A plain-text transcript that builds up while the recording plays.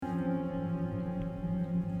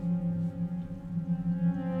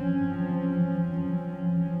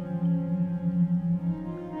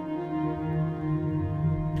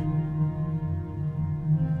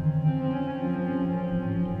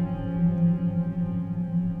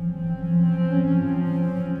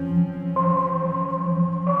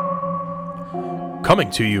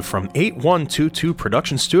Coming to you from 8122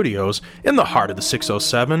 Production Studios in the heart of the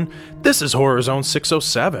 607, this is Horror Zone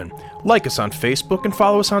 607. Like us on Facebook and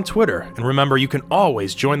follow us on Twitter. And remember, you can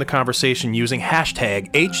always join the conversation using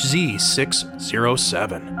hashtag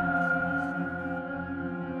HZ607.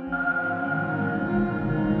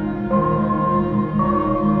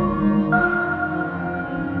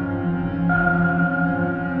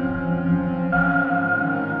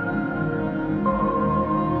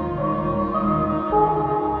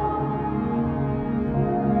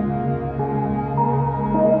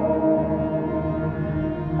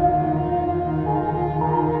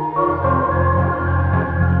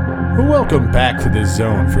 Welcome back to the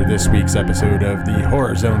Zone for this week's episode of the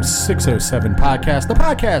Horror Zone 607 podcast, the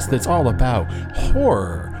podcast that's all about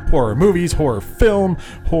horror movies, horror film,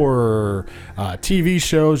 horror TV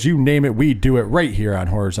shows, you name it, we do it right here on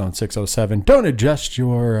Horror Zone 607. Don't adjust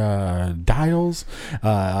your dials.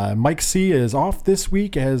 Mike C is off this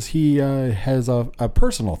week as he has a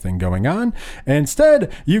personal thing going on.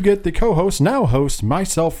 Instead, you get the co-host, now host,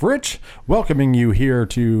 myself, Rich, welcoming you here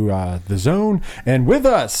to the Zone. And with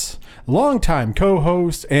us, longtime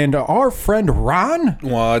co-host and our friend Ron.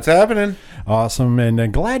 What's happening? Awesome,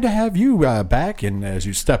 and glad to have you back, and as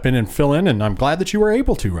you step in and fill in, and I'm glad that you were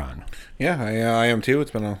able to, Ron. Yeah, I am too.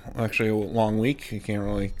 It's been actually a long week. You can't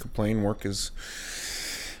really complain. Work is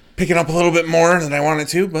picking up a little bit more than I wanted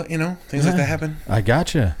to, but, you know, things like that happen. I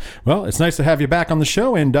gotcha. Well, it's nice to have you back on the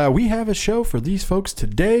show, and we have a show for these folks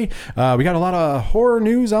today. We got a lot of horror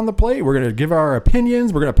news on the plate. We're going to give our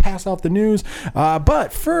opinions. We're going to pass off the news.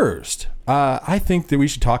 But first, I think that we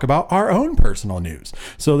should talk about our own personal news.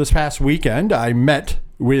 So this past weekend, I met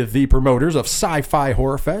with the promoters of Sci-Fi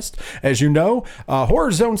Horror Fest. As you know,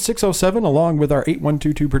 Horror Zone 607, along with our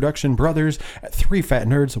 8122 production brothers at Three Fat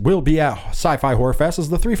Nerds, will be at Sci-Fi Horror Fest,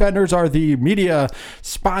 as the Three Fat Nerds are the media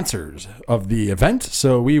sponsors of the event.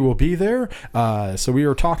 So we will be there. So we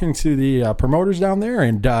were talking to the promoters down there,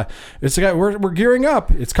 and we're gearing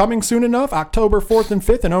up. It's coming soon enough, October 4th and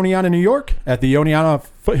 5th in Oneonta, New York, at the Oneonta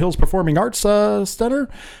Foothills Performing Arts Center.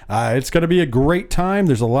 It's going to be a great time.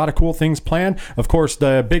 There's a lot of cool things planned. Of course,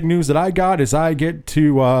 the big news that I got is I get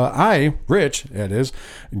to, Rich, it is,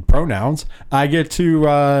 pronouns, I get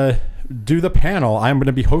to do the panel. I'm going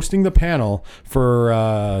to be hosting the panel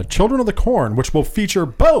for Children of the Corn, which will feature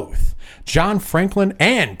both John Franklin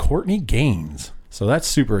and Courtney Gaines. So that's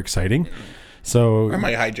super exciting. So I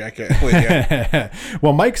might hijack it with you.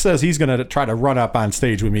 Well, Mike says he's going to try to run up on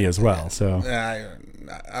stage with me as well. So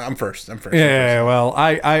I'm first. Yeah, well,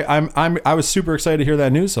 I was super excited to hear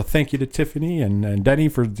that news. So thank you to Tiffany and Denny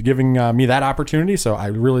for giving me that opportunity. So I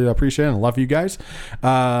really appreciate it and love you guys.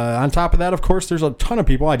 On top of that, of course, there's a ton of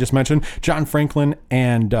people. I just mentioned John Franklin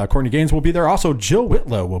and Courtney Gaines will be there. Also, Jill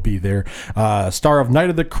Whitlow will be there. Star of Night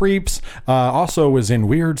of the Creeps. Also was in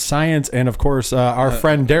Weird Science. And of course, our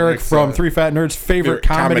friend Derek from Three Fat Nerds' favorite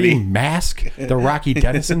comedy, Mask, the Rocky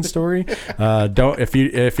Dennison story.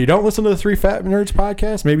 If you don't listen to the Three Fat Nerds podcast,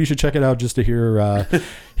 maybe you should check it out just to hear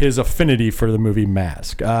his affinity for the movie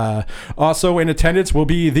Mask. Also in attendance will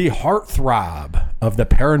be the heartthrob of the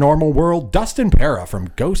paranormal world, Dustin Pera from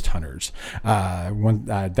Ghost Hunters.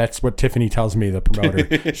 That's what Tiffany tells me, the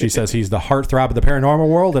promoter. She says he's the heartthrob of the paranormal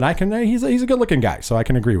world, and he's a good-looking guy, so I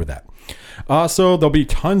can agree with that. Also, there'll be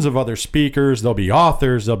tons of other speakers. There'll be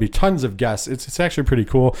authors. There'll be tons of guests. It's actually pretty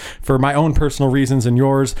cool. For my own personal reasons and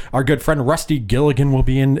yours, our good friend Rusty Gilligan will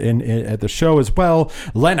be in at the show as well.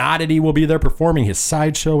 Len Oddity will be there performing his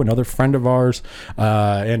sideshow, another friend of ours.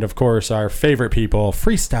 And, of course, our favorite people,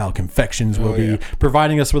 Freestyle Confections, will be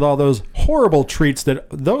providing us with all those horrible treats that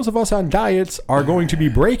those of us on diets are going to be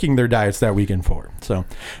breaking their diets that weekend for. So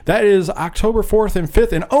that is October 4th and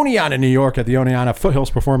 5th in Oneonta, New York at the Oneonta Foothills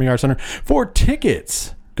Performing Arts Center. For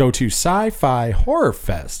tickets, go to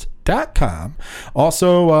sci-fi-horrorfest.com.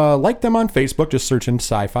 Also, like them on Facebook. Just search in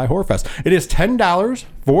Sci-Fi Horror Fest. It is $10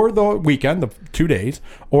 for the weekend, the 2 days,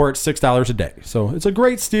 or it's $6 a day. So it's a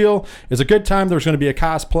great steal. It's a good time. There's going to be a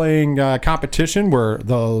cosplaying competition where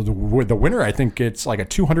the winner, I think it's like a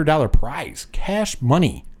 $200 prize, cash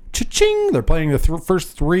money. Cha-ching! They're playing the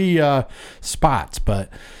first three spots, but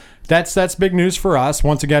that's big news for us.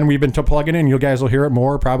 Once again, we've been plugging in. You guys will hear it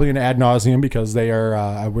more probably in ad nauseum because they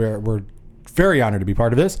are we're very honored to be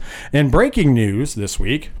part of this. And breaking news this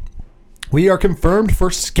week, we are confirmed for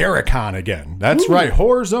Scaricon again. That's right.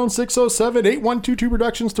 Horror Zone 607, 8122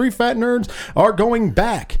 Productions, Three Fat Nerds are going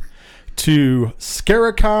back to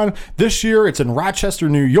Scaricon this year. It's in Rochester,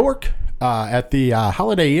 New York, at the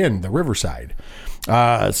Holiday Inn, the Riverside.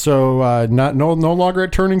 No longer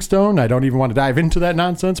at Turning Stone. I don't even want to dive into that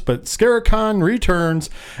nonsense, but Scaricon returns,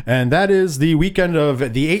 and that is the weekend of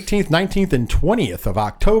the 18th, 19th, and 20th of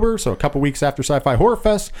October, so a couple weeks after Sci-Fi Horror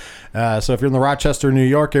Fest. So if you're in the Rochester, New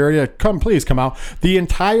York area, please come out. The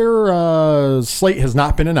entire slate has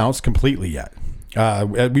not been announced completely yet.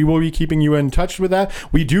 We will be keeping you in touch with that.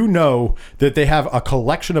 We do know that they have a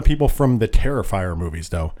collection of people from the Terrifier movies,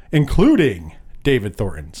 though, including David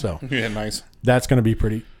Thornton. So yeah, nice. That's going to be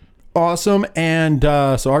pretty awesome. And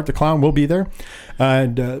so Art the Clown will be there.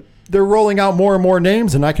 And they're rolling out more and more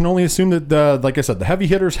names, and I can only assume that, like I said, the heavy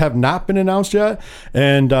hitters have not been announced yet.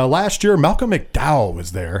 And last year, Malcolm McDowell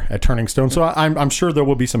was there at Turning Stone, so I'm sure there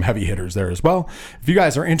will be some heavy hitters there as well. If you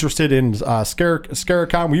guys are interested in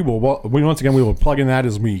Scaricon, we will plug in that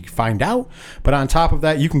as we find out. But on top of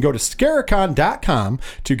that, you can go to Scaricon.com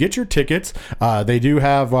to get your tickets. They do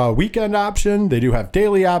have a weekend option, they do have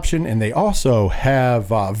daily option, and they also have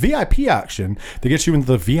VIP option that gets you into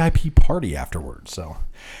the VIP party afterwards. So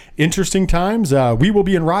interesting times. We will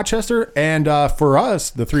be in Rochester, and for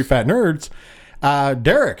us, the Three Fat Nerds,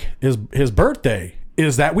 Derek, his birthday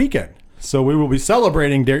is that weekend. So we will be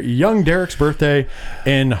celebrating young Derek's birthday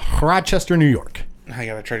in Rochester, New York. I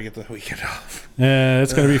gotta try to get the weekend off.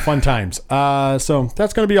 It's going to be fun times. So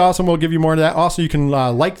that's going to be awesome. We'll give you more of that. Also, you can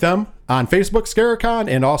like them on Facebook, Scaricon,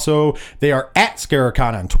 and also they are at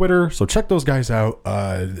Scaricon on Twitter. So check those guys out.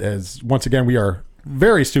 As once again, we are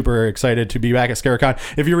very super excited to be back at Scaricon.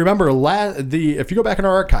 If you remember, if you go back in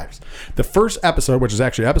our archives, the first episode, which is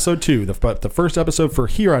actually episode 2, the first episode for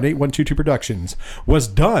here on 8122 Productions was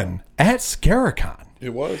done at Scaricon.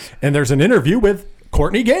 It was. And there's an interview with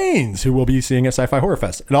Courtney Gaines, who will be seeing at Sci-Fi Horror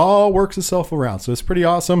Fest. It all works itself around, so it's pretty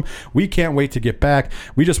awesome. We can't wait to get back.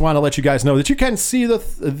 We just want to let you guys know that you can see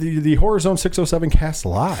the Horror Zone 607 cast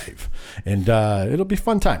live, and it'll be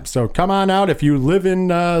fun time. So come on out if you live in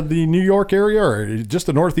the New York area or just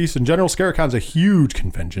the Northeast in general. Scaricon's a huge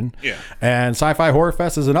convention, and Sci-Fi Horror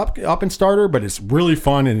Fest is an up and starter, but it's really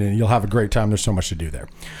fun, and you'll have a great time. There's so much to do there.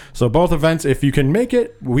 So both events, if you can make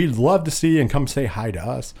it, we'd love to see you and come say hi to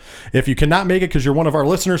us. If you cannot make it because you're one of our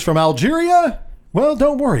listeners from Algeria, well,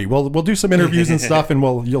 don't worry. We'll do some interviews and stuff, and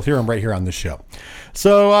you'll hear them right here on this show.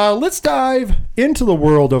 So let's dive into the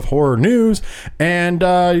world of horror news. And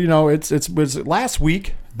it was last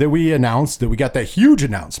week that we announced that we got that huge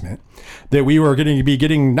announcement that we were going to be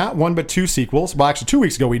getting not one but 2 sequels. Well, actually 2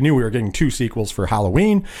 weeks ago we knew we were getting 2 sequels for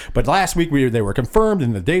Halloween, but last week they were confirmed,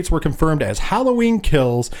 and the dates were confirmed as Halloween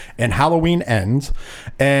Kills and Halloween Ends.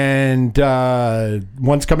 And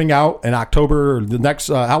one's coming out in October. The next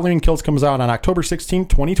Halloween Kills comes out on October 16th,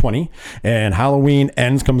 2020, and Halloween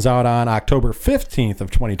Ends comes out on October 15th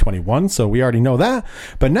of 2021. So we already know that.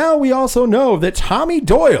 But now we also know that Tommy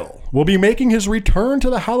Doyle will be making his return to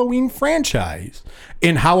the Halloween franchise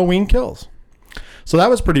in Halloween Kills. So that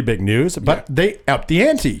was pretty big news, but they upped the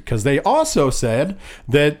ante because they also said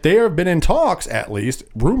that they have been in talks, at least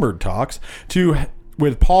rumored talks,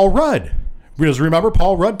 with Paul Rudd. Because remember,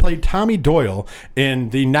 Paul Rudd played Tommy Doyle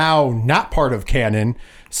in the now not part of canon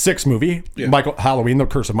 6 movie, Halloween, The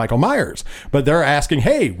Curse of Michael Myers. But they're asking,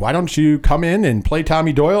 hey, why don't you come in and play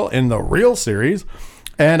Tommy Doyle in the real series?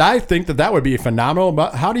 And I think that would be phenomenal.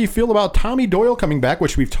 But how do you feel about Tommy Doyle coming back,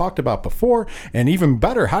 which we've talked about before? And even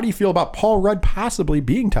better, how do you feel about Paul Rudd possibly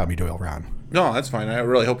being Tommy Doyle, Ron? No, that's fine. I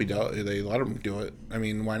really hope they let him do it. I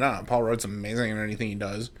mean, why not? Paul Rudd's amazing in anything he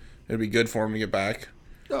does. It'd be good for him to get back.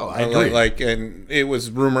 Oh, I agree. And it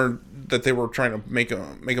was rumored that they were trying to make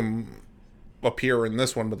him appear in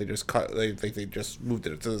this one, but they just cut. They just moved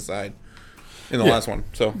it to the side in the last one.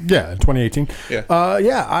 So yeah, 2018.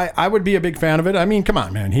 I would be a big fan of it. I mean, come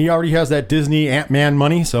on, man. He already has that Disney Ant-Man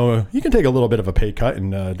money, so you can take a little bit of a pay cut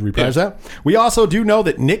and reprise that. We also do know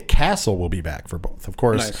that Nick Castle will be back for both. Of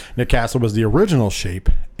course, Nick Castle was the original Shape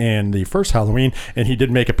in the first Halloween, and he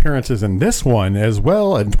did make appearances in this one as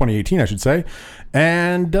well, in 2018, I should say.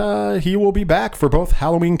 And he will be back for both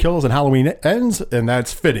Halloween Kills and Halloween Ends, and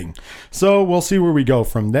that's fitting. So we'll see where we go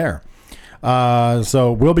from there.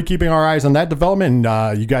 So we'll be keeping our eyes on that development.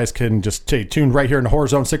 You guys can just stay tuned right here in Horror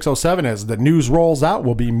Zone 607 as the news rolls out.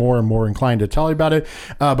 We'll be more and more inclined to tell you about it.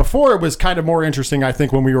 Before, it was kind of more interesting, I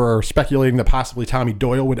think, when we were speculating that possibly Tommy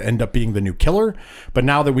Doyle would end up being the new killer. But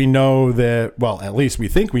now that we know that, well, at least we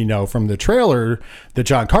think we know from the trailer that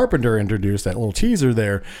John Carpenter introduced, that little teaser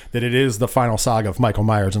there, that it is the final saga of Michael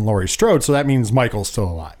Myers and Laurie Strode. So that means Michael's still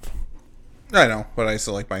alive. I know, but I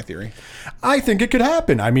still like my theory. I think it could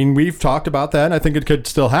happen. I mean, we've talked about that, and I think it could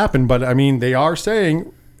still happen. But, I mean, they are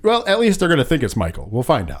saying Well, at least they're going to think it's Michael. We'll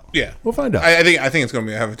find out. Yeah, we'll find out. I think it's going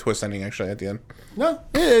to have a twist ending actually at the end. No,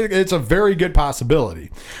 it's a very good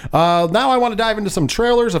possibility. Now I want to dive into some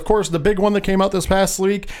trailers. Of course, the big one that came out this past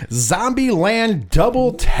week, Zombieland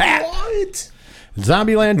Double Tap. What?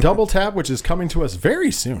 Zombieland Double Tap, which is coming to us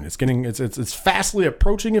very soon. It's fastly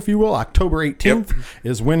approaching, if you will. October 18th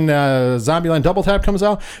is when Zombieland Double Tap comes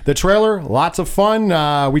out. The trailer, lots of fun.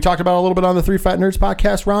 We talked about it a little bit on the Three Fat Nerds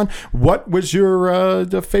podcast, Ron. What was your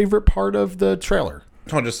the favorite part of the trailer?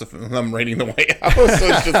 Oh, just them raiding the White House. So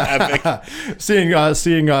it's just epic. seeing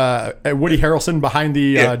Woody Harrelson behind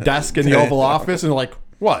the desk in the Oval Office, and like,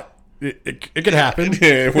 what? It could happen.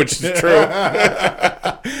 Which is true.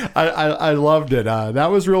 I loved it. That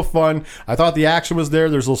was real fun. I thought the action was there.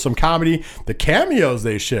 There's some comedy. The cameos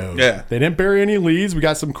they showed. Yeah. They didn't bury any leads. We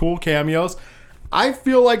got some cool cameos. I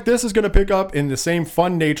feel like this is going to pick up in the same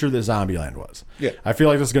fun nature that Zombieland was. Yeah. I feel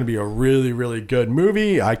like this is going to be a really, really good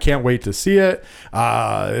movie. I can't wait to see it.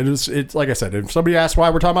 It's like I said, if somebody asks why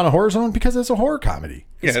we're talking about a horror zone, because it's a horror comedy.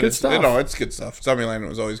 It's good stuff. No, it's good stuff. Zombieland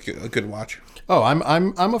was always a good watch. Oh, I'm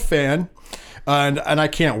a fan. And I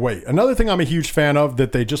can't wait. Another thing I'm a huge fan of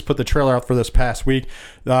that they just put the trailer out for this past week,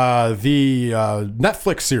 the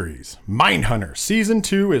Netflix series Mindhunter Season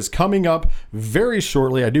 2 is coming up very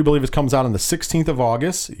shortly. I do believe it comes out on the 16th of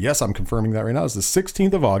August. Yes, I'm confirming that right now. It's the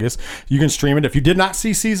 16th of August. You can stream it. If you did not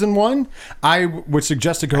see Season 1, I would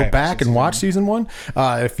suggest to go back and watch Season 1.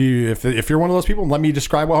 If you're one of those people, let me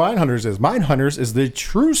describe what Mindhunters is. Mindhunters is the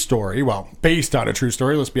true story, well, based on a true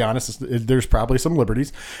story, let's be honest, there's probably some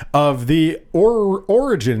liberties, of the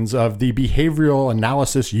origins of the behavioral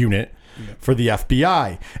analysis unit for the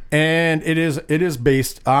FBI, and it is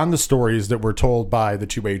based on the stories that were told by the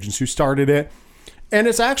two agents who started it. And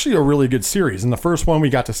it's actually a really good series. In the first one, we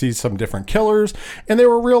got to see some different killers, and they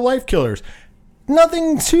were real life killers.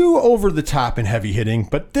 Nothing too over the top and heavy hitting,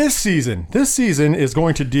 but this season is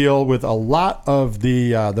going to deal with a lot of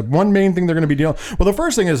the one main thing they're going to be dealing. Well, the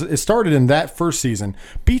first thing is it started in that first season.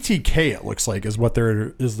 BTK, it looks like, is what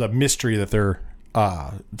is the mystery that they're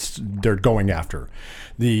going after.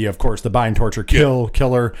 Of course, the bind, torture,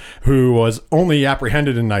 killer who was only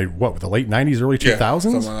apprehended in the late 90s, early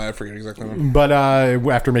 2000s. I forget exactly when. But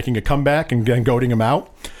after making a comeback and goading him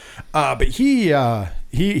out, but he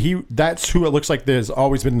that's who it looks like there's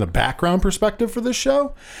always been in the background perspective for this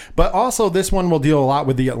show. But also this one will deal a lot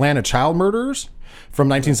with the Atlanta child murders from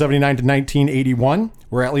 1979 to 1981,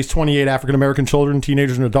 where at least 28 African-American children,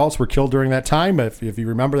 teenagers, and adults were killed during that time. If you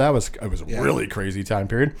remember, it was a really crazy time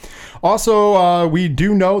period. Also, we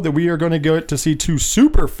do know that we are going to get to see two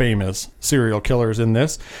super famous serial killers in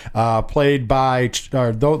this, played by,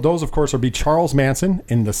 those of course will be Charles Manson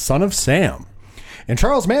and the Son of Sam. And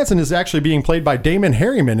Charles Manson is actually being played by Damon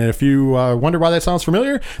Harriman. And if you wonder why that sounds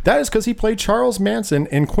familiar, that is because he played Charles Manson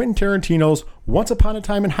in Quentin Tarantino's Once Upon a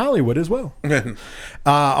Time in Hollywood as well.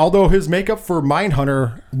 Although his makeup for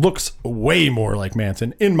Mindhunter looks way more like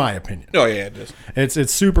Manson, in my opinion. Oh, yeah, it does.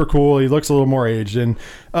 It's super cool. He looks a little more aged. And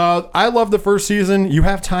I love the first season. You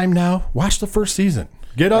have time now. Watch the first season.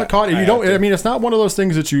 Get caught. You don't. I mean, it's not one of those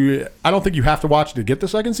things that I don't think you have to watch to get the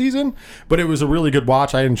second season. But it was a really good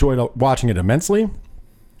watch. I enjoyed watching it immensely,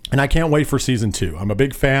 and I can't wait for season 2. I'm a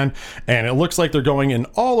big fan, and it looks like they're going in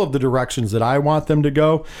all of the directions that I want them to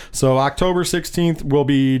go. So October 16th will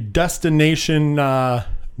be destination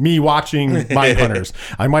me watching Mindhunters.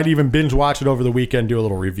 I might even binge watch it over the weekend, do a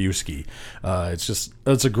little review ski.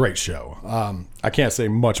 It's a great show. I can't say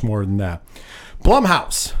much more than that.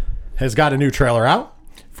 Blumhouse has got a new trailer out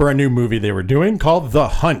for a new movie they were doing called The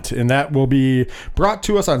Hunt, and that will be brought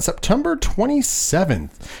to us on September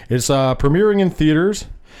 27th. It's premiering in theaters.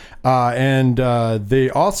 And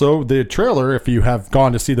the trailer, if you have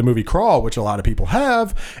gone to see the movie Crawl, which a lot of people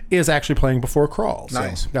have, is actually playing before Crawl. So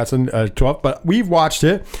nice. That's a 12, but we've watched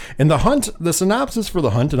it. And the synopsis for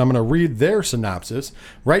The Hunt, and I'm going to read their synopsis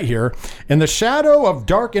right here. In the shadow of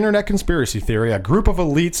dark internet conspiracy theory, a group of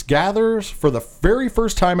elites gathers for the very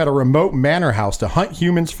first time at a remote manor house to hunt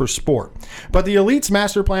humans for sport. But the elites'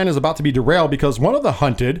 master plan is about to be derailed because one of the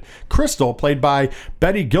hunted, Crystal, played by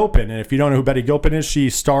Betty Gilpin, and if you don't know who Betty Gilpin is,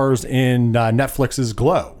 she stars in Netflix's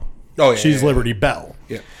Glow. Oh, yeah. She's Liberty Bell.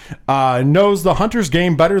 Yeah. Knows the hunter's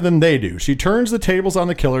game better than they do. She turns the tables on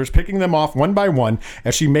the killers, picking them off one by one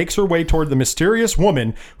as she makes her way toward the mysterious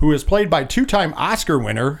woman who is played by two-time Oscar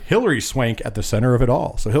winner Hilary Swank at the center of it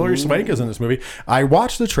all. So Hilary Swank is in this movie. I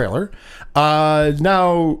watched the trailer.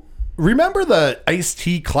 Now, remember the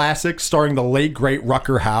Ice-T classic starring the late, great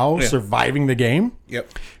Rucker Howe surviving the game?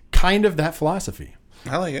 Yep. Kind of that philosophy.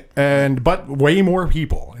 I like it. But way more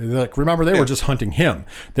people. Like, remember, they were just hunting him.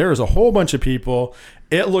 There is a whole bunch of people,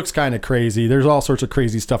 it looks kind of crazy. There's all sorts of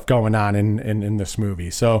crazy stuff going on in this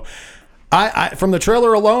movie. So I from the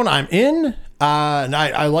trailer alone, I'm in. And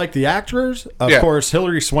I like the actors. Of course,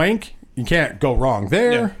 Hilary Swank, you can't go wrong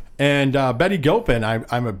there. Yeah. And Betty Gilpin,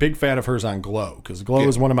 I'm a big fan of hers on Glow, because Glow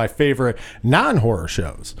is one of my favorite non-horror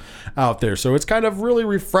shows out there. So it's kind of really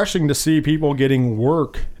refreshing to see people getting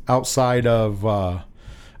work outside of the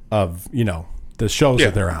shows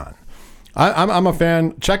that they're on. I'm a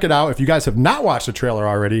fan. Check it out. If you guys have not watched the trailer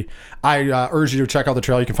already, I urge you to check out the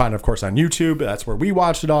trailer. You can find it, of course, on YouTube. That's where we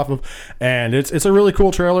watched it off of. And it's a really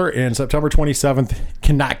cool trailer. And September 27th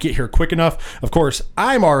cannot get here quick enough. Of course,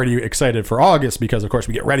 I'm already excited for August because, of course,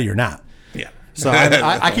 we get Ready or Not. Yeah. So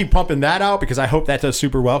I keep pumping that out because I hope that does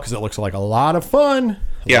super well because it looks like a lot of fun.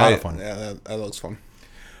 A lot of fun. Yeah, that looks fun.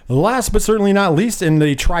 Last but certainly not least, in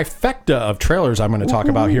the trifecta of trailers I'm going to talk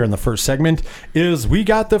about here in the first segment, is we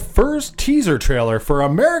got the first teaser trailer for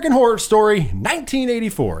American Horror Story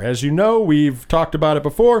 1984. As you know, we've talked about it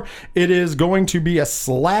before. It is going to be a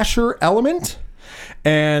slasher element,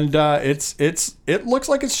 and it looks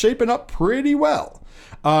like it's shaping up pretty well.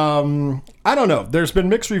 I don't know. There's been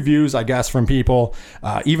mixed reviews, I guess, from people.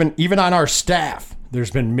 Even on our staff,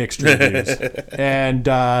 there's been mixed reviews,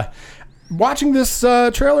 and watching this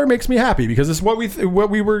trailer makes me happy because it's what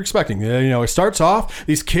we were expecting. It starts off,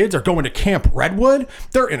 these kids are going to Camp Redwood.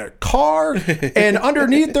 They're in a car, and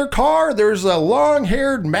underneath their car, there's a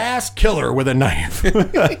long-haired masked killer with a knife.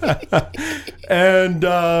 And,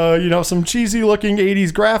 some cheesy-looking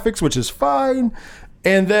 80s graphics, which is fine.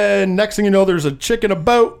 And then next thing you know, there's a chick in a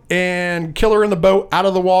boat and killer in the boat out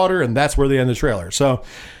of the water, and that's where they end the trailer. So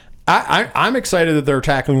I'm excited that they're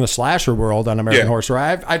tackling the slasher world on American Horror Story.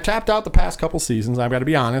 I've tapped out the past couple seasons. I've got to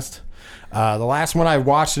be honest. The last one I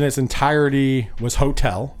watched in its entirety was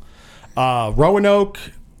Hotel. Roanoke,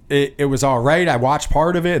 it was all right. I watched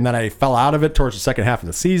part of it, and then I fell out of it towards the second half of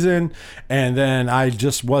the season. And then I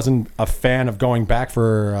just wasn't a fan of going back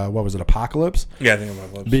for, Apocalypse? Yeah, I think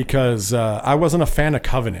Apocalypse. Because I wasn't a fan of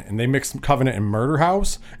Covenant, and they mixed Covenant and Murder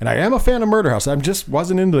House. And I am a fan of Murder House. I just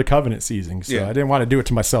wasn't into the Covenant season, so I didn't want to do it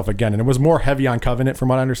to myself again. And it was more heavy on Covenant from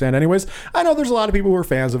what I understand anyways. I know there's a lot of people who are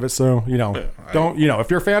fans of it, so,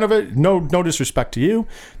 if you're a fan of it, no disrespect to you.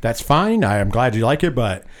 That's fine. I am glad you like it,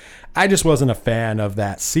 but I just wasn't a fan of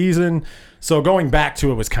that season. So going back to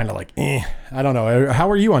it was kind of like, I don't know. How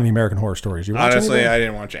are you on the American Horror Stories? Honestly, I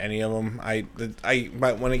didn't watch any of them.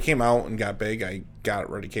 But when it came out and got big, I got it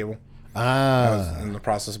ready cable. I was in the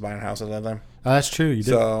process of buying a house at that time. That's true. You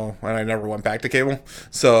did. So, and I never went back to cable.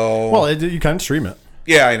 So, well, you can stream it.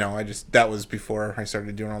 Yeah, I know. That was before I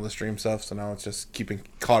started doing all the stream stuff. So now it's just keeping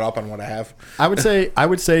caught up on what I have. I would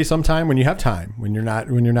say sometime when you have time, when you're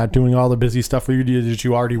not doing all the busy stuff that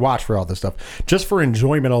you already watch for all this stuff, just for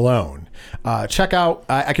enjoyment alone, check out.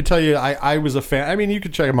 I could tell you, I was a fan. I mean, you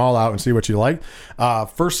could check them all out and see what you like.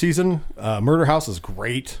 First season, Murder House is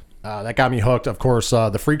great. That got me hooked. Of course,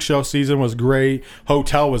 the Freak Show season was great.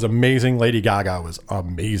 Hotel was amazing. Lady Gaga was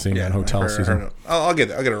amazing in Hotel season. I'll get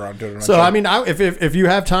around to it. So, I mean, if you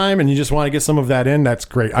have time and you just want to get some of that in, that's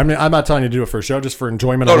great. I mean, I'm not telling you to do it for a show, just for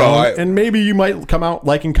enjoyment alone. And maybe you might come out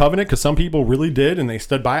liking Covenant because some people really did and they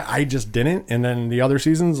stood by. I just didn't. And then the other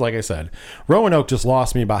seasons, like I said, Roanoke just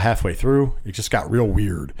lost me about halfway through. It just got real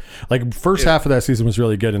weird. Like, first half of that season was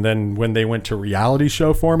really good. And then when they went to reality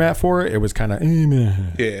show format for it, it was kind of,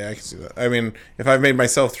 yeah. I can see that. I mean, if I've made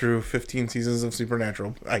myself through 15 seasons of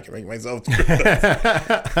Supernatural, I can make myself through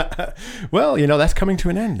that. Well, that's coming to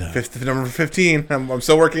an end, though. Number 15. I'm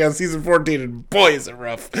still working on season 14, and boy, is it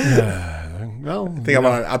rough. Well, I think I'm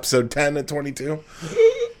on episode 10 at 22.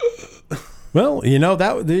 Well,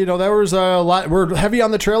 there was a lot. We're heavy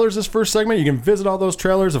on the trailers this first segment. You can visit all those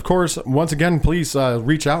trailers. Of course, once again, please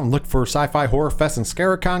reach out and look for Sci-Fi Horror Fest and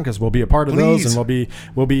Scaricon because we'll be a part of those, and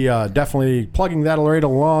we'll be definitely plugging that right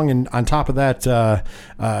along. And on top of that,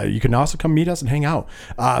 you can also come meet us and hang out.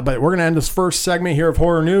 But we're gonna end this first segment here of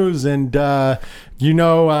Horror News, and how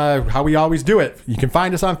we always do it. You can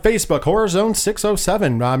find us on Facebook, Horror Zone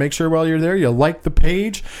 607. Make sure while you're there, you like the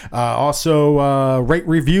page. Also, rate,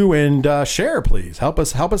 review, and share, please. Help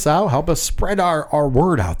us out. Help us spread our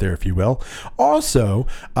word out there, if you will. Also,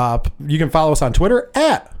 you can follow us on Twitter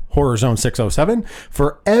at HorrorZone607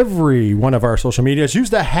 for every one of our social medias. Use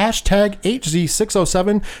the hashtag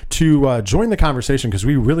HZ607 to join the conversation because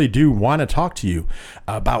we really do want to talk to you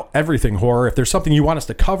about everything horror. If there's something you want us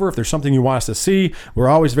to cover, if there's something you want us to see, we're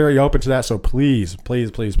always very open to that. So please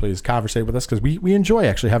conversate with us because we enjoy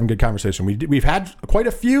actually having good conversation. We've had quite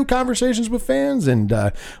a few conversations with fans, and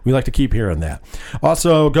we like to keep hearing that.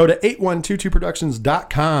 Also, go to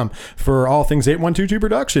 8122productions.com for all things 8122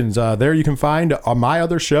 Productions. There you can find my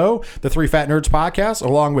other show, Show, the Three Fat Nerds podcast,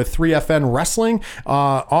 along with 3FN Wrestling.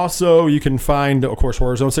 Also, you can find, of course,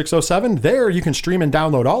 Horror Zone 607. There, you can stream and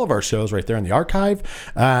download all of our shows right there in the archive.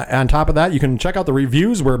 On top of that, you can check out the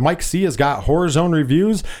reviews where Mike C has got Horror Zone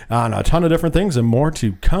reviews on a ton of different things and more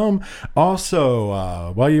to come.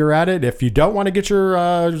 Also, while you're at it, if you don't want to get your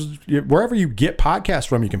wherever you get podcasts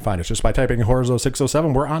from, you can find us just by typing Horror Zone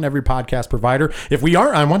 607. We're on every podcast provider. If we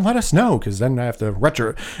aren't on one, let us know, because then I have to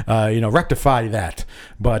rectify that.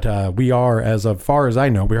 But we are, as far as I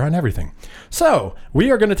know, we're on everything. So we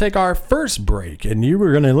are going to take our first break, and you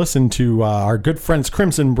are going to listen to our good friends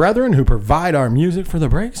Crimson Brethren, who provide our music for the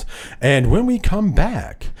breaks. And when we come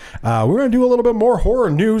back, we're going to do a little bit more horror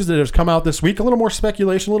news that has come out this week, a little more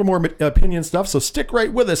speculation, a little more opinion stuff. So stick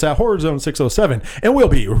right with us at Horror Zone 607, and we'll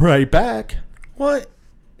be right back. What?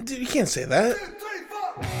 Dude, you can't say that.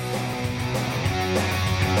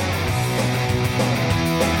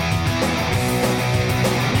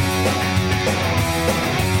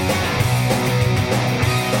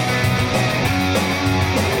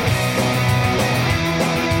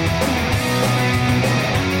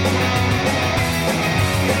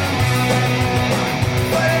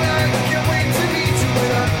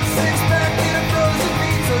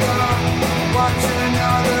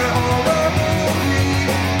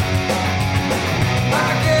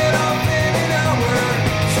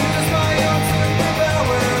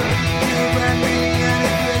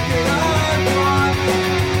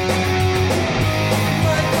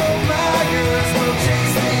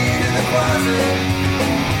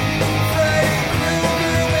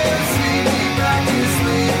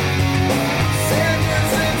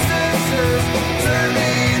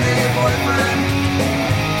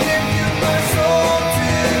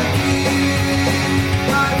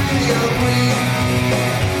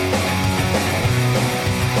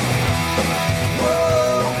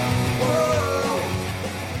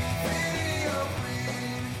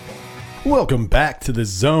 Welcome back to the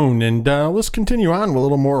Zone, and let's continue on with a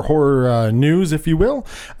little more horror news, if you will.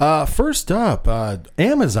 First up,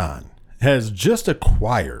 Amazon has just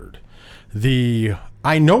acquired the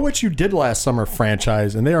I Know What You Did Last Summer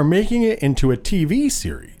franchise, and they are making it into a TV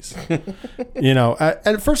series.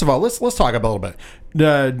 And first of all, let's talk about a little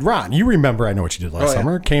bit. Ron, you remember I Know What You Did Last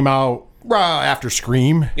Summer? Came out after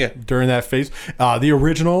Scream, during that phase. The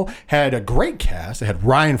original had a great cast. It had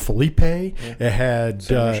Ryan Felipe. It had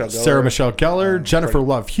Sarah Michelle Gellar, Jennifer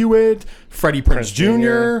Love Hewitt, Freddie Prinze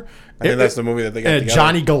Jr. I think that's the movie that they got together.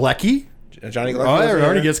 Johnny Galecki. Johnny Galecki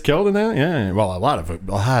already gets killed in that. Yeah. Well, a lot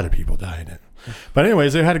of people died in it. But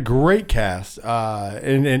anyways, it had a great cast,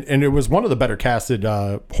 and it was one of the better casted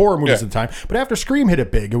horror movies at the time. But after Scream hit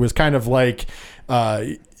it big, it was kind of like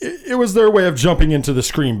it was their way of jumping into the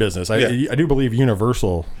Scream business. I do believe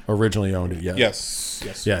Universal originally owned it.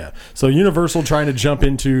 Yes. Yeah. So Universal trying to jump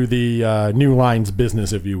into the New Lines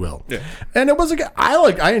business, if you will. Yeah. And it was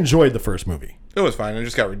I enjoyed the first movie. It was fine. It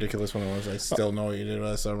just got ridiculous when it was. I still know what you did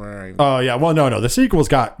last summer. Oh, yeah. Well, no. The sequels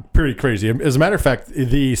got pretty crazy. As a matter of fact,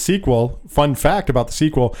 the sequel, fun fact about the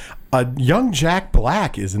sequel, young Jack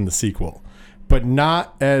Black is in the sequel, but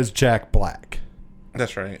not as Jack Black.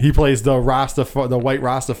 That's right. He plays the white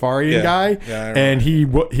Rastafarian guy, and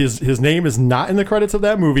his name is not in the credits of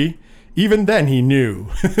that movie. Even then, he knew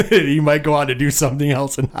he might go on to do something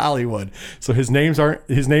else in Hollywood. So his name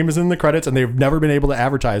is in the credits, and they've never been able to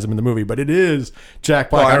advertise him in the movie. But it is Jack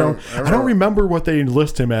Black. I don't remember what they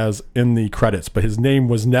list him as in the credits, but his name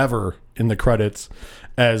was never in the credits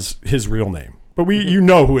as his real name. But you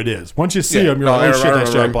know who it is. Once you see him, you're like, oh shit,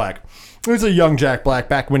 that's Jack Black. It was a young Jack Black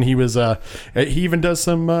back when he was. He even does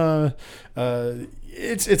some.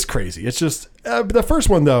 It's crazy. It's just the first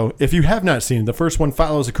one, though. If you have not seen it, the first one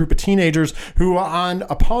follows a group of teenagers who,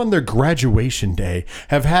 upon their graduation day,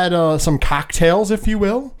 have had some cocktails, if you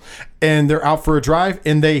will, and they're out for a drive,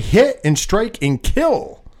 and they hit and strike and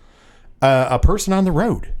kill a person on the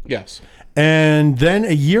road. Yes. And then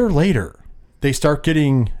a year later, they start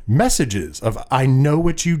getting messages of "I know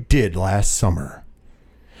what you did last summer,"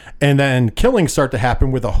 and then killings start to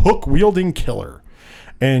happen with a hook-wielding killer.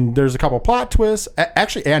 And there's a couple plot twists.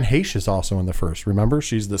 Actually, Anne Heche is also in the first. Remember?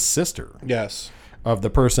 She's the sister of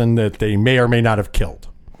the person that they may or may not have killed.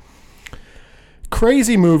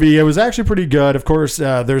 Crazy movie. It was actually pretty good. Of course,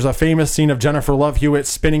 there's a famous scene of Jennifer Love Hewitt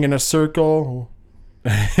spinning in a circle,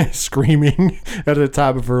 screaming at the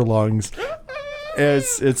top of her lungs.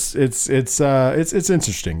 It's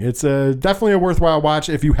interesting. It's definitely a worthwhile watch.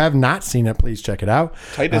 If you have not seen it, please check it out.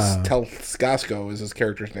 Titus Telskasko is his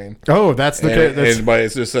character's name. Oh, that's the but it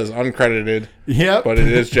just says uncredited. Yeah, but it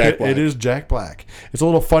is Jack Black. It is Jack Black. It's a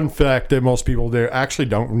little fun fact that most people actually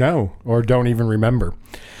don't know or don't even remember.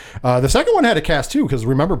 The second one had a cast too, because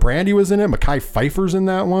remember Brandy was in it. Mekhi Phifer's in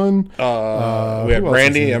that one. We have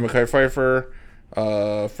Brandy and Mekhi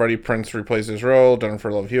Phifer. Freddie Prinze replaces his role.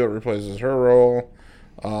 Jennifer Love Hewitt replaces her role.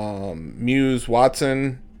 Muse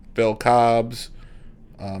Watson, Bill Cobbs,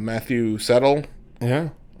 Matthew Settle. Yeah.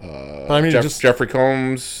 But I mean, Jeffrey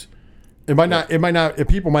Combs. It might not.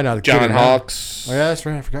 People might not. John Hawkes. Oh, yeah, that's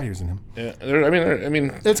right. I forgot he was in him. Yeah, I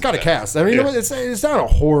mean, it's got a cast. I mean, it's not a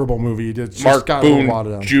horrible movie. It's just Mark got Boone a lot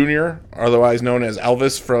of Jr., otherwise known as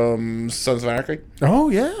Elvis from Sons of Anarchy. Oh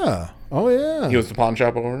yeah. He was the pawn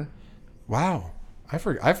shop owner. Wow, I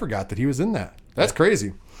forgot that he was in that. That's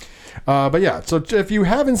crazy. But yeah, so if you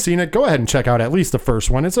haven't seen it, go ahead and check out at least the first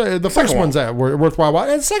one. It's the first one's worthwhile.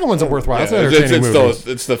 And the second one's worthwhile. It's an entertaining movie.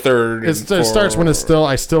 It's the third. It starts when it's still.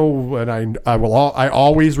 I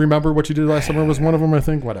always remember What You Did Last Summer was one of them. I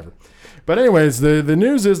think whatever. But anyways, the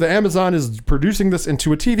news is that Amazon is producing this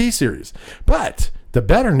into a TV series. But the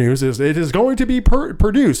better news is it is going to be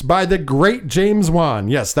produced by the great James Wan.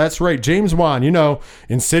 Yes, that's right. James Wan,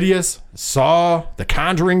 Insidious, Saw, The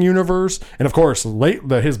Conjuring universe, and of course,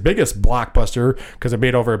 his biggest blockbuster, because it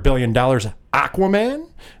made over $1 billion, Aquaman.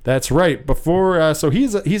 That's right. Before, so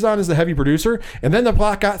he's on as the heavy producer, and then the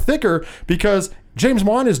plot got thicker because James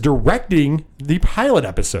Wan is directing the pilot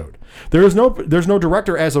episode. There's no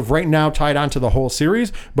director as of right now tied onto the whole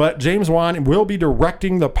series, but James Wan will be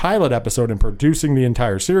directing the pilot episode and producing the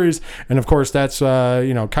entire series. And of course, that's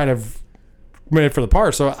kind of made for the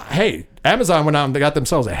part. So hey, Amazon went out and they got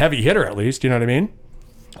themselves a heavy hitter at least. You know what I mean?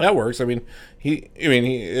 That works. I mean,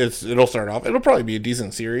 it'll start off. It'll probably be a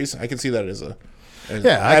decent series. I can see that as a.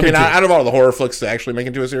 Out of all the horror flicks to actually make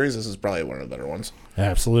into a series, this is probably one of the better ones.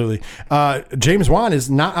 Absolutely. James Wan is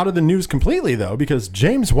not out of the news completely, though, because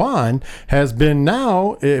James Wan has been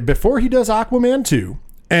now, before he does Aquaman 2,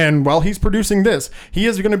 and while he's producing this, he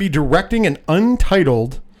is going to be directing an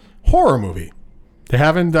untitled horror movie. They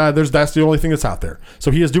haven't, that's the only thing that's out there. So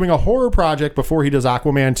he is doing a horror project before he does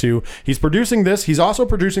Aquaman 2. He's producing this. He's also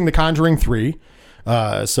producing The Conjuring 3.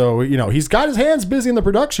 So he's got his hands busy in the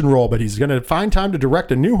production role, but he's going to find time to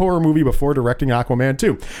direct a new horror movie before directing Aquaman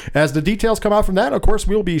 2. As the details come out from that, of course,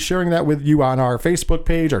 we'll be sharing that with you on our Facebook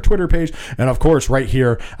page, our Twitter page, and of course, right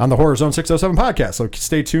here on the Horror Zone 607 podcast. So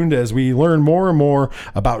stay tuned as we learn more and more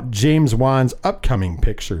about James Wan's upcoming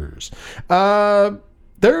pictures.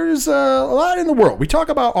 There's a lot in the world. We talk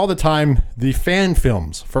about all the time the fan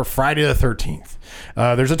films for Friday the 13th.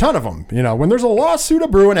 There's a ton of them. When there's a lawsuit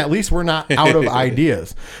brewing, at least we're not out of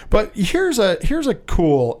ideas. But here's a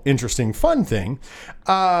cool, interesting, fun thing.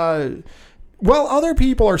 While other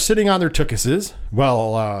people are sitting on their tuchuses,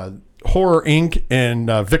 Horror Inc. and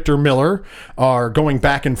Victor Miller are going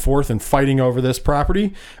back and forth and fighting over this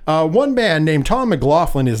property. One man named Tom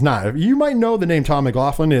McLaughlin is not. You might know the name Tom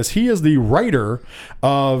McLaughlin is. He is the writer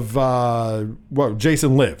of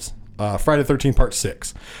Jason Lives. Friday the 13th Part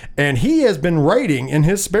 6. And he has been writing in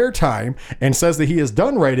his spare time and says that he is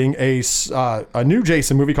done writing a new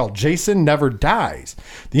Jason movie called Jason Never Dies.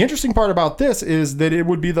 The interesting part about this is that it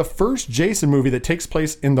would be the first Jason movie that takes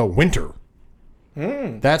place in the winter.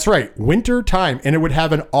 That's right, winter time, and it would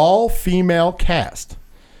have an all-female cast.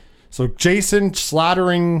 So Jason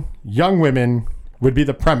slaughtering young women would be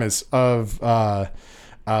the premise of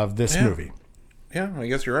this movie. Yeah, I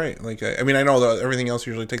guess you're right. I know that everything else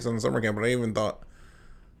usually takes on the summer camp, but I even thought,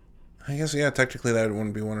 technically that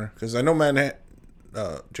wouldn't be winter, because I know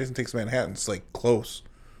Jason Takes Manhattan's close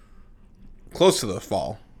to the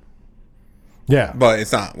fall. Yeah, but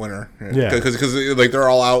it's not winter. Yeah, because they're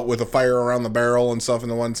all out with a fire around the barrel and stuff in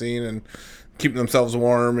the one scene and keeping themselves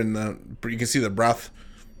warm, and you can see the breath.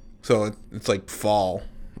 So it's like fall.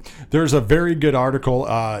 There's a very good article.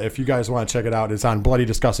 If you guys want to check it out, it's on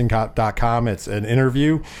bloodydisgusting.com. It's an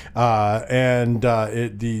interview, and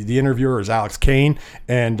the interviewer is Alex Kane.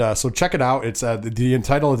 And so check it out. It's the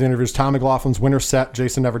title of the interview is Tom McLaughlin's Winter Set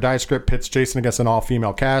Jason Never Dies script pits Jason against an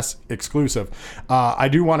all-female cast, exclusive. I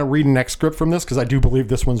do want to read an next script from this because I do believe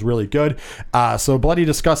this one's really good. So Bloody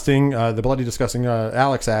Disgusting,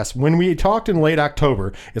 Alex asks, when we talked in late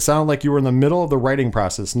October, it sounded like you were in the middle of the writing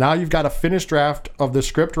process. Now you've got a finished draft of the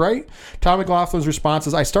script, right? Tom McLaughlin's response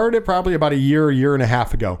is, I started it probably about a year and a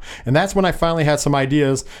half ago. And that's when I finally had some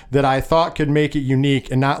ideas that I thought could make it unique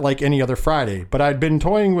and not like any other Friday. But I'd been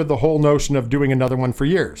toying with the whole notion of doing another one for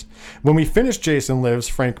years. When we finished Jason Lives,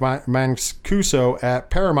 Frank Mancuso at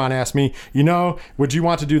Paramount asked me, would you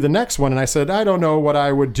want to do the next one? And I said, I don't know what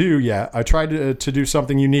I would do yet. I tried to do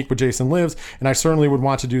something unique with Jason Lives, and I certainly would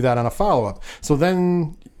want to do that on a follow-up. So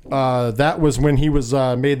then that was when he was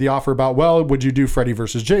made the offer about, well, would you do Freddy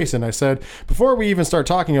versus Jason? I said, before we even start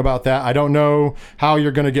talking about that, I don't know how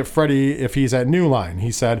you're going to get Freddy if he's at New Line.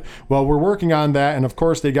 He said, well, we're working on that. And of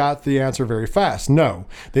course, they got the answer very fast. No,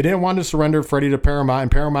 they didn't want to surrender Freddy to Paramount,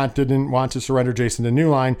 and Paramount didn't want to surrender Jason to New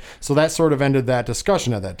Line. So that sort of ended that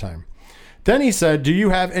discussion at that time. Then he said, do you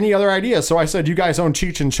have any other ideas? So I said, you guys own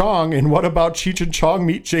Cheech and Chong, and what about Cheech and Chong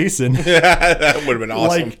meet Jason? That would have been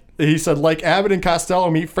awesome. He said, like Abbott and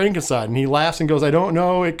Costello meet Frankenstein. And he laughs and goes, I don't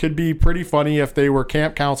know. It could be pretty funny if they were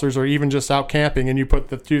camp counselors or even just out camping and you put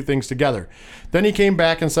the two things together. Then he came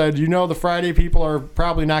back and said, the Friday people are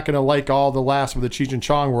probably not going to like all the laughs with the Cheech and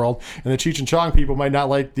Chong world. And the Cheech and Chong people might not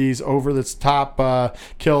like these over-the-top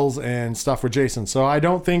kills and stuff with Jason. So I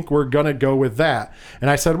don't think we're going to go with that.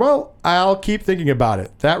 And I said, well, I'll keep thinking about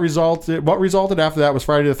it. What resulted after that was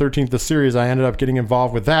Friday the 13th, the series. I ended up getting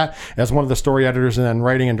involved with that as one of the story editors and then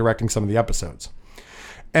writing and directing some of the episodes.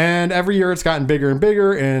 And every year it's gotten bigger and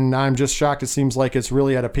bigger, and I'm just shocked. It seems like it's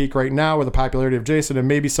really at a peak right now with the popularity of Jason, and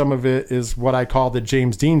maybe some of it is what I call the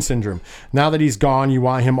James Dean syndrome. Now that he's gone, you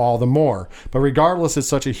want him all the more. But regardless, it's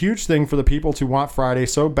such a huge thing for the people to want Friday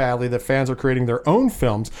so badly that fans are creating their own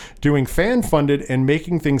films, doing fan-funded and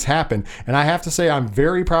making things happen. And I have to say, I'm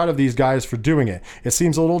very proud of these guys for doing it. It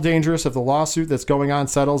seems a little dangerous if the lawsuit that's going on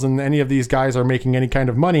settles and any of these guys are making any kind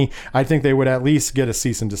of money. I think they would at least get a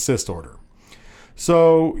cease and desist order.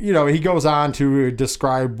 So, he goes on to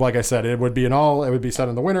describe, like I said, it would be set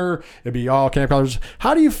in the winter. It'd be all camp colors.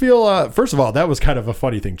 How do you feel? First of all, that was kind of a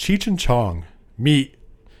funny thing. Cheech and Chong meet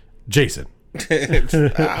Jason.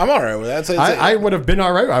 I'm all right with that. I would have been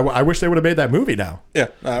all right. I wish they would have made that movie now. Yeah.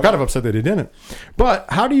 I'm kind of upset that they didn't. But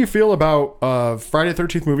how do you feel about Friday the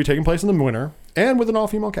 13th movie taking place in the winter and with an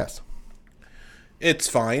all-female cast? It's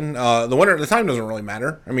fine. The time doesn't really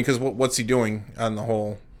matter. I mean, because what's he doing on the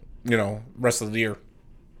whole... rest of the year.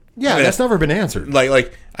 Yeah, that's never been answered.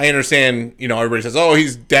 Like I understand, everybody says, "Oh,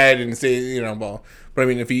 he's dead," and say, but I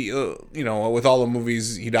mean, if he, with all the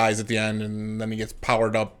movies, he dies at the end, and then he gets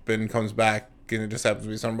powered up and comes back, and it just happens to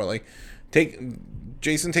be something. But like,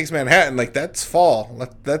 Jason Takes Manhattan, like that's fall.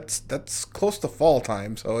 That's close to fall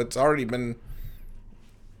time, so it's already been.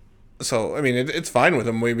 So I mean, it's fine with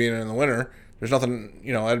him being in the winter. There's nothing,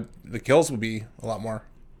 the kills would be a lot more.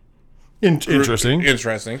 Interesting.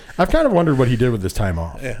 I've kind of wondered what he did with this time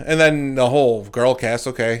off. Yeah, and then the whole girl cast.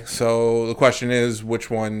 Okay, so the question is,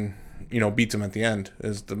 which one, beats him at the end?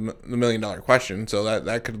 Is the $1 million question. So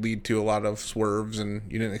that could lead to a lot of swerves, and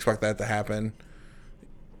you didn't expect that to happen,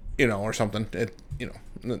 or something.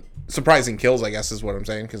 Surprising kills, I guess, is what I'm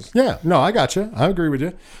saying. Yeah, no, I got you. I agree with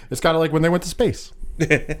you. It's kind of like when they went to space.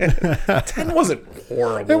 10 wasn't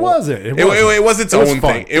horrible. It wasn't. It was its own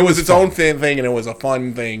thing. It was its own thing, and it was a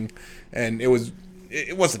fun thing. And it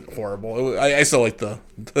wasn't horrible. I still like the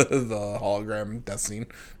hologram death scene.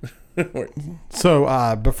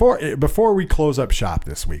 So before we close up shop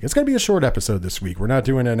this week, it's going to be a short episode this week. We're not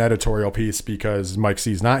doing an editorial piece because Mike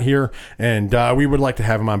C's not here, and we would like to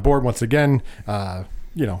have him on board once again.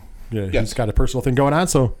 He's got a personal thing going on,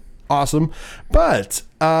 so awesome. But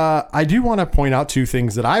I do want to point out two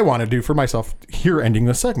things that I want to do for myself here ending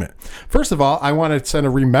the segment. First of all, I want to send a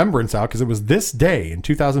remembrance out because it was this day in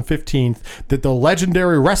 2015 that the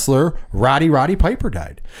legendary wrestler Roddy Piper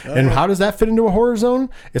died. Oh, and how does that fit into a horror zone?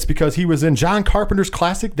 It's because he was in John Carpenter's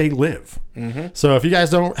classic They Live. Mm-hmm. So if you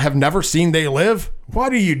guys have never seen They Live,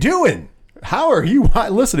 what are you doing? How are you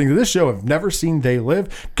listening to this show have never seen They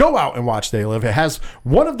Live? Go out and watch They Live. It has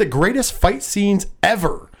one of the greatest fight scenes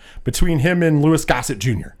ever between him and Louis Gossett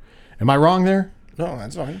Jr. Am I wrong there? No,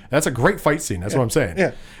 that's fine. That's a great fight scene. That's what I'm saying.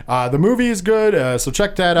 Yeah. The movie is good, so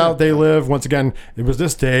check that out. They Live. Once again, it was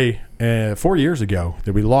this day 4 years ago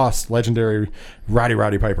that we lost legendary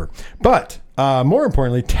Roddy Piper. But more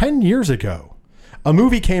importantly, 10 years ago, a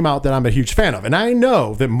movie came out that I'm a huge fan of. And I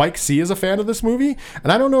know that Mike C is a fan of this movie.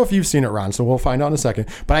 And I don't know if you've seen it, Ron, so we'll find out in a second.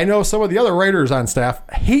 But I know some of the other writers on staff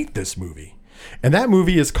hate this movie. And that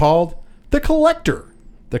movie is called The Collector.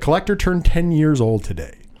 The Collector turned 10 years old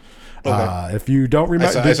today. Okay. If you don't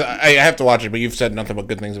remember... I have to watch it, but you've said nothing but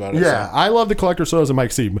good things about it. Yeah, so. I love The Collector, so does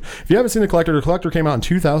Mike C. If you haven't seen The Collector came out in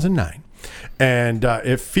 2009. And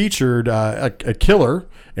it featured a killer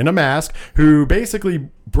in a mask who basically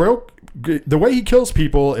the way he kills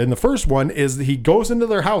people in the first one is that he goes into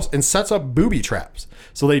their house and sets up booby traps.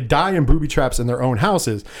 So they die in booby traps in their own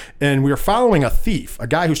houses. And we're following a thief, a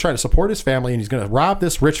guy who's trying to support his family, and he's going to rob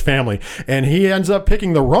this rich family. And he ends up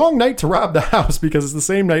picking the wrong night to rob the house because it's the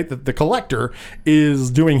same night that the collector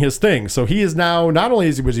is doing his thing. So he is now, not only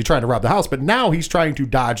was he trying to rob the house, but now he's trying to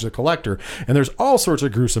dodge the collector. And there's all sorts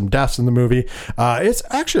of gruesome deaths in the movie. It's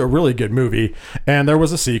actually a really good movie. And there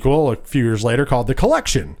was a sequel a few years later called The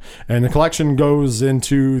Collection. And The Collection goes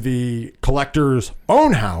into the collector's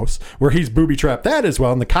own house where he's booby-trapped that as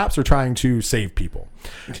well, and the cops are trying to save people.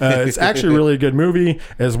 It's actually a really good movie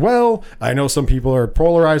as well. I know some people are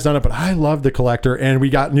polarized on it, but I love The Collector, and we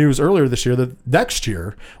got news earlier this year that next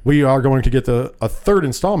year we are going to get a third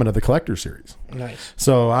installment of the Collector series. Nice.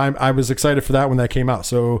 So I was excited for that when that came out.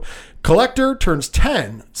 So Collector turns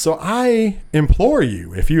 10. So I implore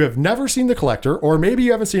you, if you have never seen The Collector, or maybe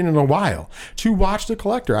you haven't seen it in a while, to watch The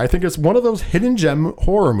Collector. I think it's one of those hidden gem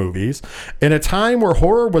horror movies in a time where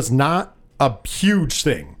horror was not a huge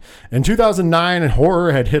thing. In 2009,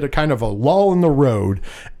 horror had hit a kind of a lull in the road,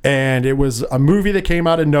 and it was a movie that came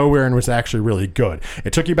out of nowhere and was actually really good.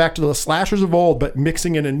 It took you back to the slashers of old, but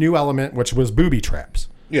mixing in a new element, which was booby traps.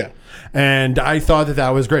 Yeah. And I thought that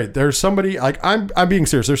was great. There's somebody, like, I'm being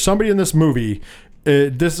serious. There's somebody in this movie,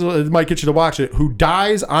 it might get you to watch it, who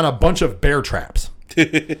dies on a bunch of bear traps.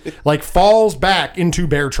 Like falls back into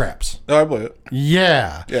bear traps. Oh, I believe it.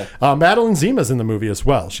 Yeah. Madeline Zima's in the movie as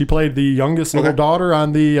well. She played the youngest little daughter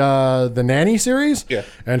on the Nanny series. Yeah.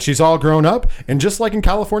 And she's all grown up. And just like in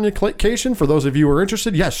Californication, for those of you who are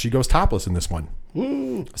interested, yes, she goes topless in this one.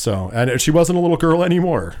 Woo. So, and she wasn't a little girl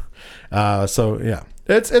anymore. So yeah.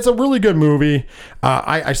 It's a really good movie.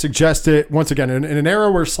 I suggest it once again in an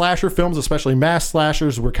era where slasher films, especially mass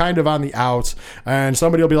slashers, were kind of on the outs. And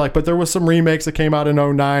somebody will be like, but there was some remakes that came out in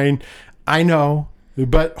 2009. I know,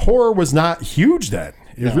 but horror was not huge then.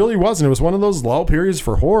 It really wasn't. It was one of those lull periods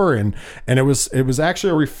for horror, and it was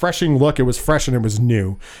actually a refreshing look. It was fresh and it was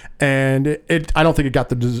new, and I don't think it got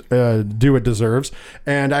the due it deserves.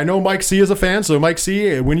 And I know Mike C is a fan, so Mike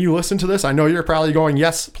C, when you listen to this, I know you're probably going,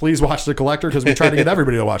 yes, please watch The Collector, because we try to get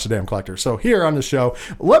everybody to watch the damn Collector. So here on the show,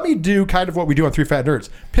 let me do kind of what we do on Three Fat Nerds.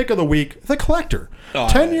 Pick of the week, The Collector.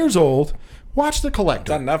 10 years old. Watch The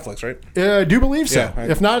Collector. It's on Netflix, right? I do believe so. Yeah,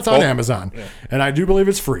 if not, it's on Amazon. Yeah. And I do believe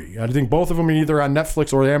it's free. I think both of them are either on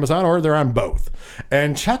Netflix or Amazon, or they're on both.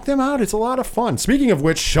 And check them out. It's a lot of fun. Speaking of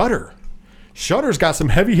which, Shudder. Shudder's got some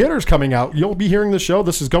heavy hitters coming out. You'll be hearing the show.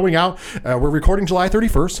 This is going out. We're recording July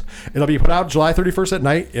 31st. It'll be put out July 31st at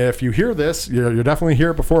night. If you hear this, you'll definitely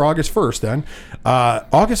hear it before August 1st then.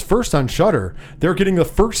 August 1st on Shudder, they're getting the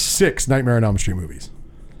first 6 Nightmare on Elm Street movies.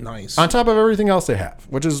 Nice. On top of everything else they have,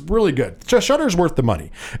 which is really good. Shudder's worth the money.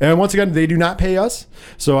 And once again, they do not pay us.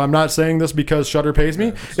 So I'm not saying this because Shudder pays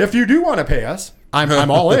me. If you do want to pay us, I'm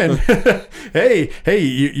all in. hey,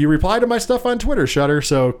 you reply to my stuff on Twitter, Shudder.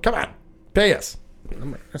 So come on, pay us. I'm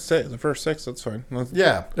going to say the first 6, that's fine.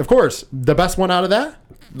 Yeah, of course. The best one out of that?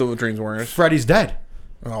 The Dreams Warriors. Freddy's Dead.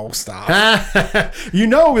 Oh, stop. You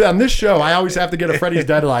know, on this show, I always have to get a Freddy's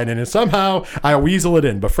Dead line in, and somehow I weasel it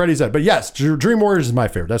in. But Freddy's Dead. But yes, Dream Warriors is my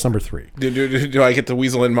favorite. That's number 3. Do I get to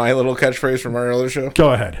weasel in my little catchphrase from our other show?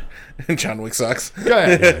 Go ahead. John Wick sucks. Go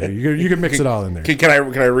ahead. Yeah, you can mix it all in there. Can I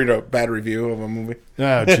read a bad review of a movie?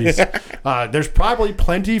 Oh, jeez. There's probably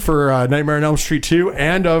plenty for Nightmare on Elm Street 2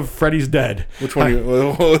 and of Freddy's Dead. Which one?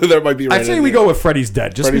 There might be. I'd say we go with Freddy's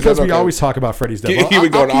Dead, just because we always talk about Freddy's Dead. Here we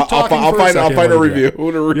go. I'll find a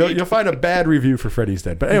review. You'll find a bad review for Freddy's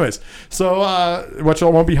Dead. But anyways, so which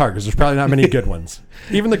won't be hard because there's probably not many good ones.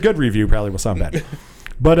 Even the good review probably will sound bad.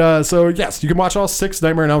 But so yes, you can watch all 6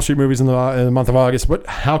 Nightmare on Elm Street movies in the month of August. But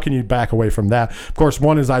how can you back away from that? Of course,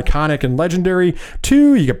 1 is iconic and legendary.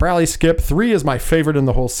 2, you could probably skip. 3 is my favorite in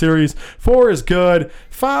the whole series. 4 is good.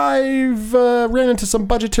 5 ran into some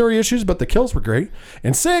budgetary issues, but the kills were great.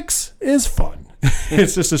 And 6 is fun.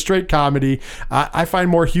 It's just a straight comedy. I find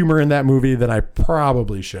more humor in that movie than I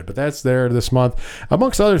probably should, but that's there this month.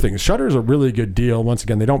 Amongst other things, Shudder is a really good deal. Once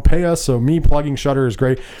again, they don't pay us, so me plugging Shudder is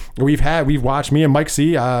great. We've watched, me and Mike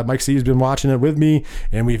C. Mike C has been watching it with me,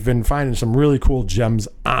 and we've been finding some really cool gems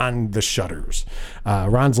on the Shudders.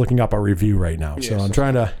 Ron's looking up our review right now, so I'm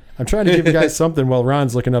trying to give you guys something while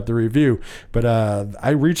Ron's looking up the review. But I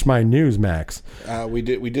reached my Newsmax. We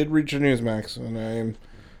did reach a Newsmax, and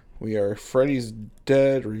we are Freddy's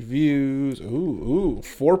Dead reviews. Ooh,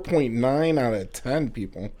 4.9 out of 10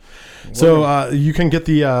 people. So you can get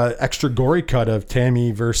the extra gory cut of Tammy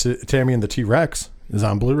and the T-Rex is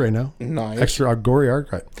on Blu-ray now. Nice. Extra gory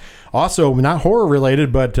archive. Also, not horror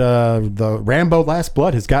related, but the Rambo Last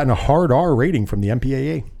Blood has gotten a hard R rating from the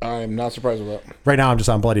MPAA. I'm not surprised with that. Right now, I'm just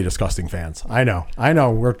on Bloody Disgusting fans. I know.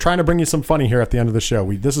 We're trying to bring you some funny here at the end of the show.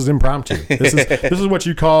 This is impromptu. This is what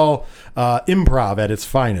you call improv at its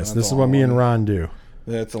finest. This is what me and Ron do.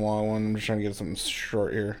 That's a long one. I'm just trying to get something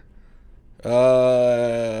short here.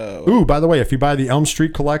 Ooh, by the way, if you buy the Elm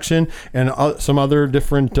Street collection and some other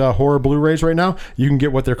different horror Blu-rays right now, you can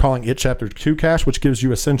get what they're calling It Chapter 2 cash, which gives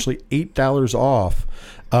you essentially $8 off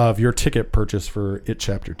of your ticket purchase for It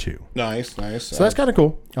Chapter 2. Nice. So that's kind of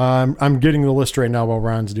cool. I'm getting the list right now while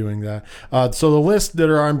Ron's doing that. So the list that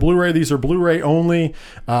are on Blu-ray, these are Blu-ray only.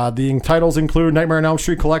 The titles include Nightmare on Elm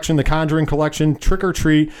Street collection, The Conjuring collection, Trick or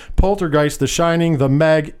Treat, Poltergeist, The Shining, The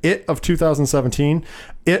Meg, It of 2017,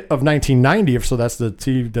 It of 1990, so that's the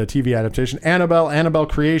TV adaptation, Annabelle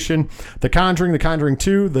Creation, The Conjuring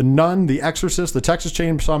 2, The Nun, The Exorcist, The Texas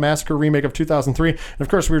Chainsaw Massacre remake of 2003, and of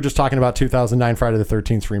course we were just talking about 2009 Friday the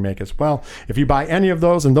 13th remake as well. If you buy any of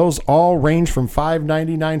those, and those all range from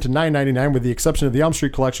 $5.99 to $9.99, with the exception of the Elm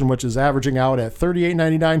Street collection, which is averaging out at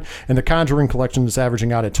 $38.99, and the Conjuring collection is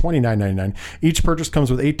averaging out at $29.99. Each purchase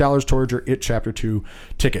comes with $8 towards your It Chapter 2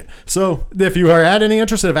 ticket. So if you are any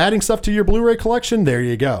interested in adding stuff to your Blu-ray collection, there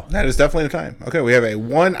you go. That is definitely the time. Okay, we have a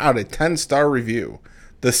 1 out of 10 star review.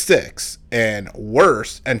 The sixth and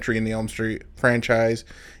worst entry in the Elm Street franchise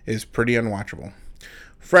is pretty unwatchable.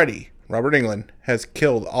 Freddy, Robert Englund, has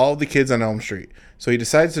killed all the kids on Elm Street, so he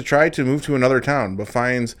decides to try to move to another town, but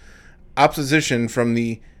finds opposition from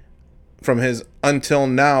his until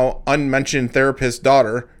now unmentioned therapist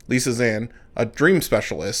daughter, Lisa Zan, a dream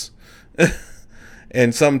specialist,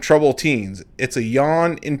 and some troubled teens. It's a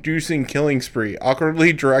yawn-inducing killing spree,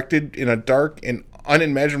 awkwardly directed in a dark and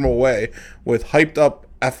unimaginable way with hyped-up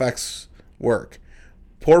FX work,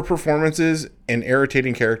 poor performances, and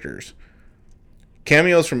irritating characters.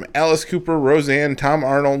 Cameos from Alice Cooper, Roseanne, Tom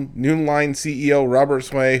Arnold, New Line CEO Robert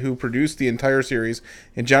Sway, who produced the entire series,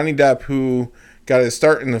 and Johnny Depp, who got his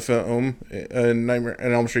start in the film, Nightmare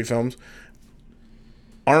on Elm Street films,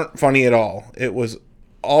 aren't funny at all. It was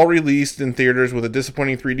all released in theaters with a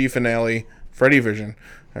disappointing 3D finale, Freddy Vision.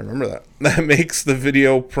 I remember that. That makes the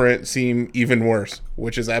video print seem even worse,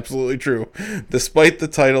 which is absolutely true. Despite the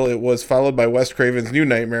title, it was followed by Wes Craven's New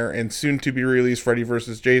Nightmare and soon-to-be-released Freddy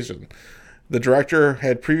vs. Jason. The director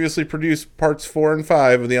had previously produced parts 4 and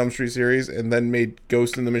 5 of the Elm Street series and then made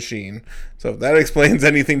Ghost in the Machine. So if that explains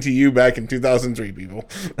anything to you back in 2003, people.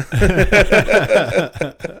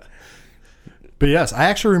 But yes, I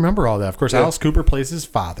actually remember all that. Of course, Alice Cooper plays his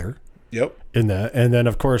father. Yep. In that, and then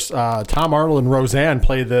of course Tom Arnold and Roseanne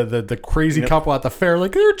play the crazy couple at the fair.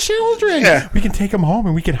 Like, they're children. Yeah. We can take them home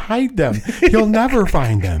and we can hide them. You'll never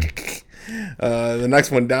find them. The next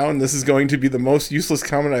one down. This is going to be the most useless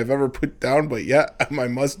comment I've ever put down, but yeah, I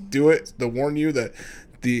must do it to warn you that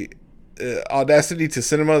the audacity to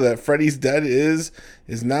cinema that Freddy's Dead is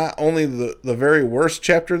not only the very worst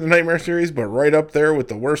chapter of the Nightmare series, but right up there with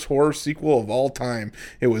the worst horror sequel of all time.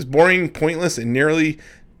 It was boring, pointless, and nearly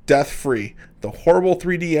death-free. The horrible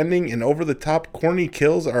 3D ending and over-the-top corny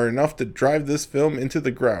kills are enough to drive this film into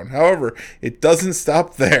the ground. However, it doesn't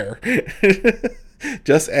stop there.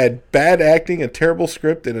 Just add bad acting, a terrible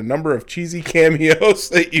script, and a number of cheesy cameos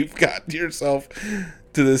that you've got yourself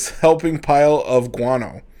to this helping pile of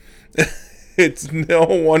guano. It's no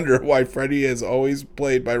wonder why Freddy, as always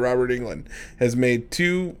played by Robert Englund, has made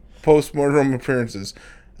 2 post-mortem appearances.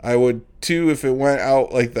 I would too if it went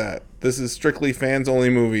out like that. This is strictly fans-only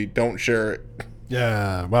movie. Don't share it.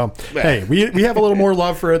 Yeah, well, hey, we have a little more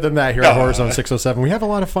love for it than that here at Horror Zone 607. We have a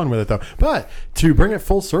lot of fun with it, though. But to bring it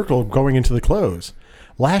full circle, going into the close,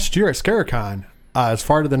 last year at ScareCon, as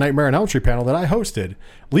part of the Nightmare on Elm Street panel that I hosted,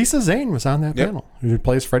 Lisa Zane was on that panel, who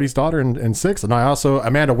plays Freddy's daughter in 6. And I also,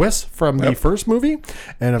 Amanda Wyss from the first movie.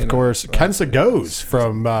 And, of course, Kensa Goes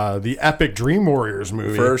from the epic Dream Warriors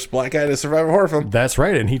movie. First black guy to survive a horror film. That's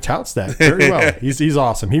right, and he touts that very well. He's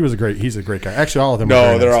awesome. He's a great guy. Actually, all of them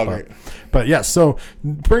are they're all great. But, yes, so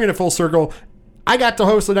bringing it full circle, I got to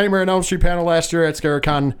host the Nightmare on Elm Street panel last year at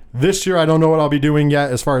ScareCon. This year, I don't know what I'll be doing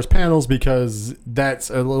yet as far as panels, because that's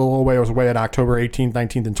a little way away at October 18th,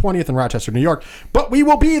 19th, and 20th in Rochester, New York. But we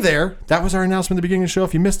will be there. That was our announcement at the beginning of the show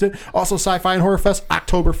if you missed it. Also, Sci-Fi and Horror Fest,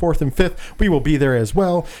 October 4th and 5th. We will be there as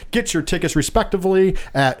well. Get your tickets respectively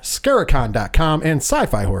at scarecon.com and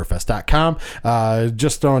sci-fi-horrorfest.com.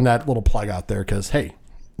 Just throwing that little plug out there because, hey,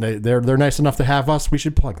 they're nice enough to have us. We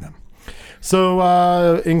should plug them.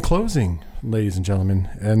 So, in closing, ladies and gentlemen,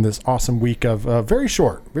 and this awesome week of very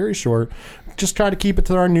short, just try to keep it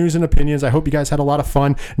to our news and opinions. I hope you guys had a lot of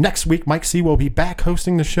fun. Next week, Mike C will be back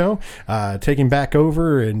hosting the show, taking back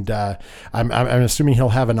over, and I'm assuming he'll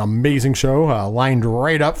have an amazing show lined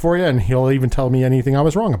right up for you, and he'll even tell me anything I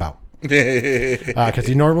was wrong about. Because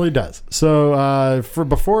he normally does. So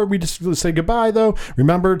before we just say goodbye, though,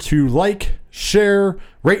 remember to like, share,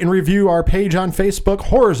 rate, and review our page on Facebook,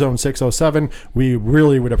 Horror Zone 607. We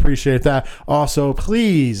really would appreciate that. Also,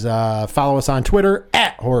 please follow us on Twitter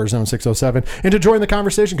at Horror Zone 607, and to join the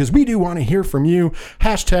conversation, because we do want to hear from you.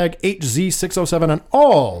 Hashtag HZ607 on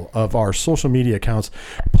all of our social media accounts.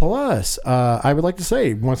 Plus, I would like to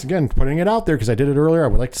say, once again, putting it out there because I did it earlier, I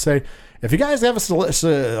would like to say, if you guys have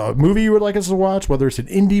a movie you would like us to watch, whether it's an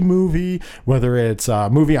indie movie, whether it's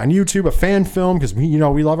a movie on YouTube, a fan film, because we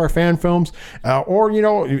love our fan films, or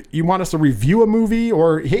you want us to review a movie,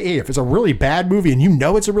 or hey, if it's a really bad movie and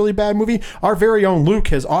it's a really bad movie, our very own Luke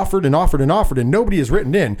has offered, and nobody has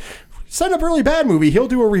written in. Send up a really bad movie, he'll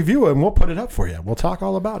do a review and we'll put it up for you. We'll talk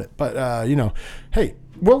all about it. But hey,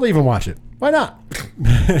 we'll even watch it. Why not?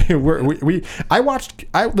 Listen,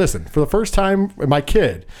 for the first time, my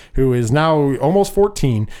kid, who is now almost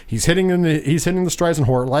 14, he's hitting the strides in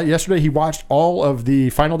horror. Yesterday, he watched all of the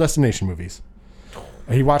Final Destination movies.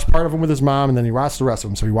 He watched part of them with his mom, and then he watched the rest of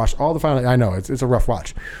them. So he watched all the Final. I know it's a rough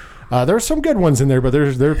watch. There's some good ones in there, but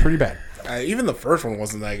they're pretty bad. Even the first one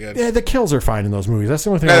wasn't that good. Yeah, the kills are fine in those movies. That's the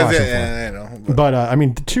only thing I watch them for. Yeah, I know.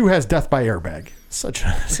 But 2 has Death by Airbag. Such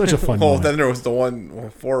a fun well, moment. then there was the one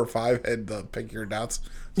 4 or 5 had the pick your dots,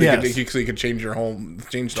 so you could change your home,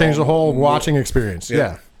 change the whole watching experience.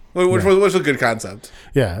 Yeah. Which was a good concept.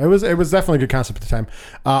 Yeah, it was definitely a good concept at the time.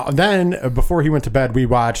 Then before he went to bed, we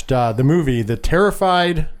watched the movie The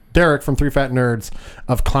Terrified Derek from Three Fat Nerds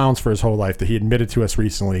of clowns for his whole life that he admitted to us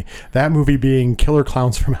recently. That movie being Killer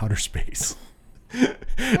Clowns from Outer Space.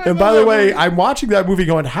 And by the way, I'm watching that movie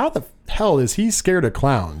going, how the hell is he scared of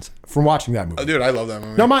clowns from watching that movie? Oh, dude, I love that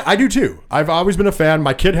movie. No, I do too. I've always been a fan.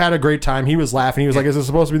 My kid had a great time. He was laughing. He was like, is it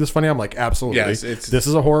supposed to be this funny? I'm like, absolutely. Yes, this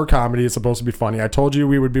is a horror comedy. It's supposed to be funny. I told you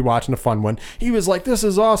we would be watching a fun one. He was like, this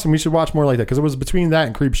is awesome. We should watch more like that. Because it was between that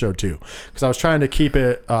and Creepshow 2. Because I was trying to keep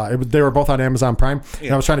it, they were both on Amazon Prime. Yeah.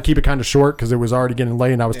 And I was trying to keep it kind of short because it was already getting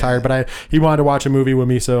late and I was tired. But he wanted to watch a movie with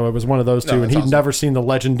me. So it was one of those two. And he'd never seen the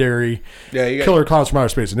legendary Killer Clowns from Outer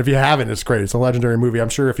Space. And if you haven't, it's great. It's a legendary movie. I'm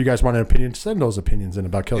sure if you guys want an opinion, send those opinions in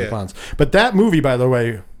about Killer Clowns. But that movie, by the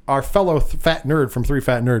way, our fellow fat nerd from Three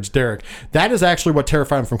Fat Nerds, Derek, that is actually what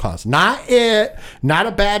terrified him from clowns. Not a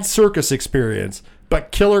bad circus experience,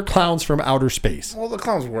 but Killer Clowns from Outer Space. Well, the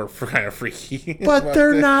clowns were kind of freaky. But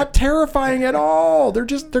they're not terrifying at all. They're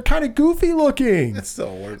kind of goofy looking. That's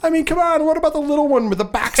still weird. I mean, come on. What about the little one with the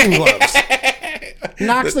boxing gloves?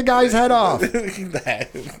 Knocks the guy's head off.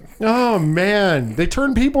 Oh, man. They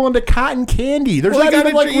turn people into cotton candy. There's not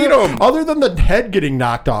even like eat them. Other than the head getting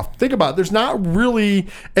knocked off. Think about it. There's not really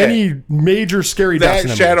any major scary deaths in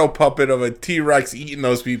that shadow puppet of a T-Rex eating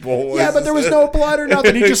those people. Yeah, but there was no blood or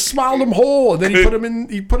nothing. He just smiled them whole, and then he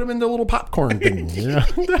put them in the little popcorn thing. Yeah.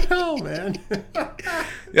 What the hell, man?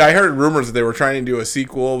 Yeah, I heard rumors that they were trying to do a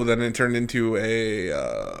sequel, but then it turned into a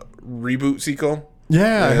reboot sequel.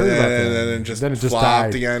 Yeah, I heard about that. And then it just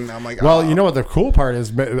flopped again. I'm like, well, you know what the cool part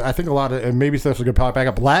is? I think a lot of, and maybe stuff was going to pop back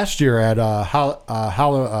up. Last year at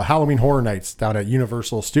Halloween Horror Nights down at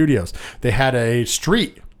Universal Studios, they had a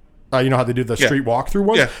street. You know how they do the street walkthrough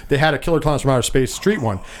one? Yeah. They had a Killer Clowns from Outer Space street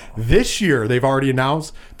one. This year, they've already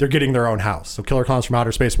announced they're getting their own house. So Killer Clowns from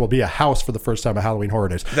Outer Space will be a house for the first time at Halloween Horror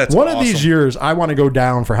Nights. That's one awesome. Of these years, I want to go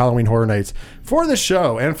down for Halloween Horror Nights for the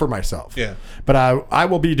show and for myself. Yeah. But I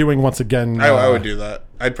will be doing once again. I would do that.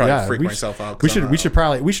 I'd probably freak myself out. We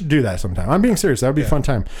should do that sometime. I'm being serious. That would be a fun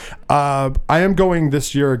time. I am going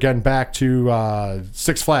this year again back to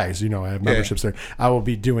Six Flags. You know, I have memberships there. I will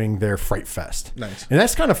be doing their Fright Fest. Nice. And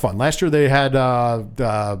that's kind of fun. Last year they had I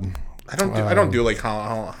don't do like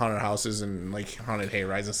haunted houses and like haunted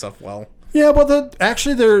hayrides and stuff well. Yeah, well,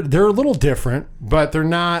 actually they're a little different, but they're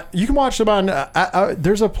not. You can watch them on.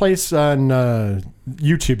 There's a place on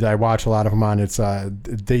YouTube that I watch a lot of them on. It's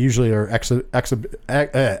they usually are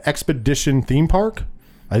Expedition Theme Park.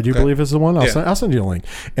 I do believe is the one. I'll send you a link,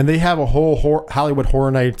 and they have a whole Hollywood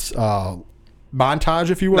Horror Nights montage,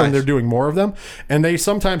 if you will, and they're doing more of them. And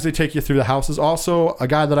sometimes they take you through the houses. Also, a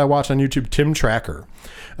guy that I watch on YouTube, Tim Tracker.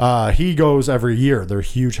 He goes every year. They're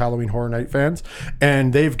huge Halloween Horror Night fans,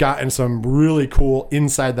 and they've gotten some really cool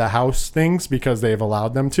inside the house things because they've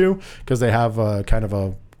allowed them to, because they have kind of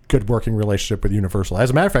a good working relationship with Universal. As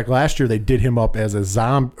a matter of fact, last year they did him up as a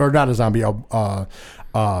zombie, or not a zombie,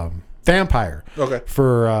 vampire. Okay.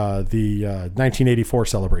 For the 1984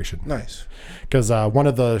 celebration. Nice. Because one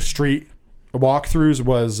of the street walkthroughs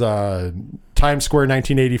was Times Square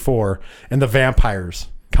 1984, and the vampires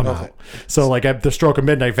come out. So like at the stroke of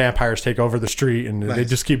midnight, vampires take over the street, and they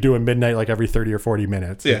just keep doing midnight like every 30 or 40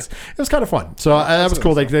 minutes. Yeah. It was kind of fun. So that was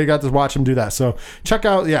cool. They got to watch them do that. So check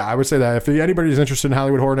out, I would say that if anybody's interested in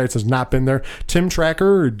Hollywood Horror Nights has not been there, Tim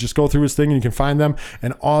Tracker, just go through his thing and you can find them.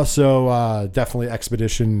 And also definitely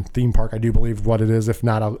Expedition Theme Park, I do believe what it is. If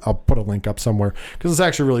not, I'll put a link up somewhere because it's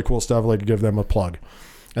actually really cool stuff. I'd like to give them a plug.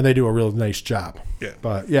 And they do a real nice job. Yeah.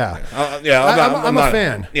 But I'm a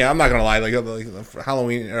fan. Yeah, I'm not going to lie. Like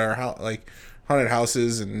Halloween or haunted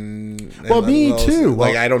houses and me those, too.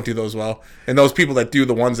 Like I don't do those well. And those people that do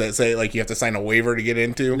the ones that say like you have to sign a waiver to get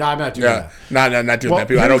into. No, I'm not doing that. Not doing that.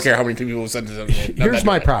 People, I don't care how many people send to them. Here's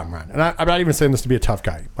my problem, Ron. And I'm not even saying this to be a tough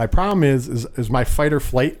guy. My problem is my fight or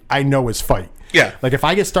flight. I know is fight. Yeah. Like if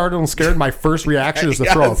I get startled and scared, my first reaction is to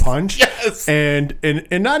throw a punch. Yes. And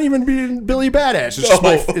not even being Billy Badass.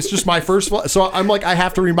 It's just my first. So I'm like, I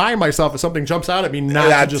have to remind myself if something jumps out at me,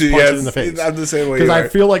 not to just punch it in the face. I'm the same way. Because I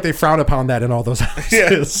feel like they frown upon that in all those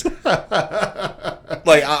houses.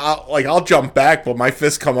 Like I'll jump back, but my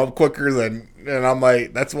fists come up quicker than. And I'm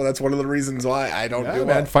like, that's one of the reasons why I don't do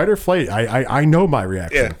that. Fight or flight. I know my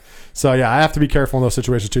reaction. Yeah. So I have to be careful in those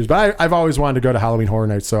situations too. But I've always wanted to go to Halloween Horror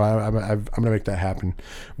Nights, so I'm going to make that happen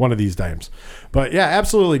one of these times. But yeah,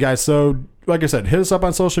 absolutely, guys. So like I said, hit us up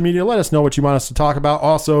on social media. Let us know what you want us to talk about.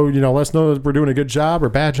 Also, let us know if we're doing a good job or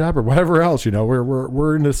bad job or whatever else.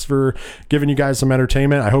 We're in this for giving you guys some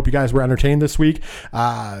entertainment. I hope you guys were entertained this week.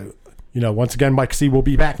 Once again, Mike C will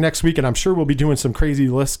be back next week, and I'm sure we'll be doing some crazy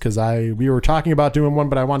lists because we were talking about doing one,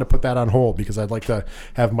 but I wanted to put that on hold because I'd like to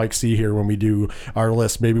have Mike C here when we do our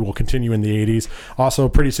list. Maybe we'll continue in the 80s. Also,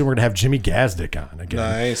 pretty soon we're going to have Jimmy Gazdick on again.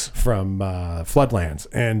 Nice. From Floodlands,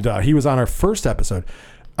 and he was on our first episode.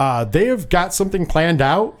 They have got something planned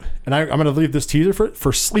out, and I'm going to leave this teaser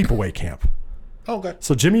for Sleepaway Camp. Okay.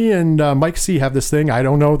 So Jimmy and Mike C have this thing. I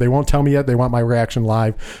don't know. They won't tell me yet. They want my reaction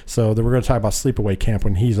live. So we're going to talk about Sleepaway Camp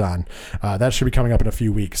when he's on. That should be coming up in a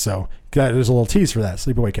few weeks. So there's a little tease for that,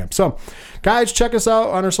 Sleepaway Camp. So, guys, check us out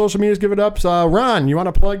on our social medias. Give it up. Ron, you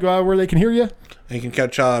want to plug where they can hear you? You can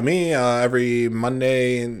catch me every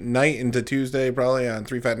Monday night into Tuesday, probably on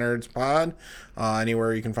 3 Fat Nerds Pod.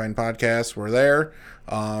 Anywhere you can find podcasts, we're there.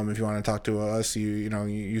 If you want to talk to us, you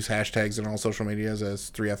use hashtags in all social medias as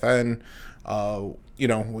 3FN.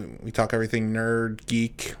 We talk everything nerd,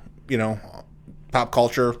 geek, pop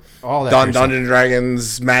culture, all that Dungeons and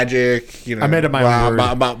Dragons, magic. I made it my own word.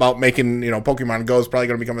 About making Pokemon Go is probably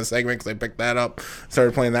going to become a segment because I picked that up.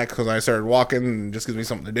 Started playing that because I started walking and just gives me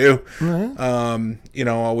something to do.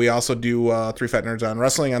 Mm-hmm. We also do 3 Fat Nerds on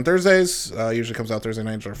Wrestling on Thursdays. Usually comes out Thursday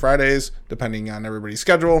nights or Fridays, depending on everybody's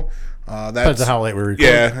schedule. Depends on how late we record.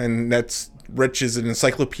 Yeah, and that's. Rich is an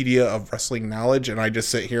encyclopedia of wrestling knowledge, and I just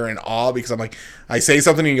sit here in awe because I'm like, I say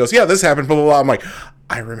something and he goes, yeah, this happened, blah, blah, blah. I'm like,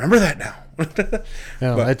 I remember that now.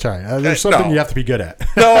 I try. There's something you have to be good at.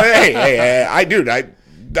 No, hey,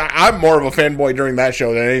 I'm more of a fanboy during that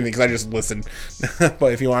show than anything because I just listen.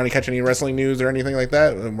 But if you want to catch any wrestling news or anything like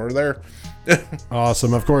that, we're there.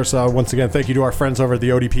 Awesome. Of course, once again, thank you to our friends over at the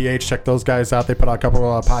ODPH. Check those guys out. They put out a couple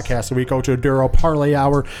of podcasts a week. Ocho Duro Parlay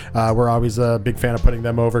Hour. We're always a big fan of putting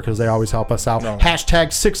them over because they always help us out.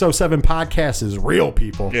 Hashtag 607 Podcast is real,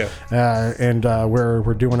 people. Yeah. And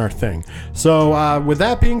we're doing our thing. So with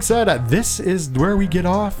that being said, this is where we get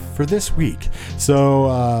off for this week.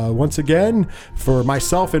 So once again, for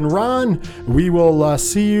myself and Ron, we will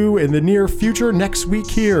see you in the near future next week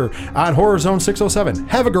here on Horror Zone 607.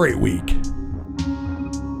 Have a great week.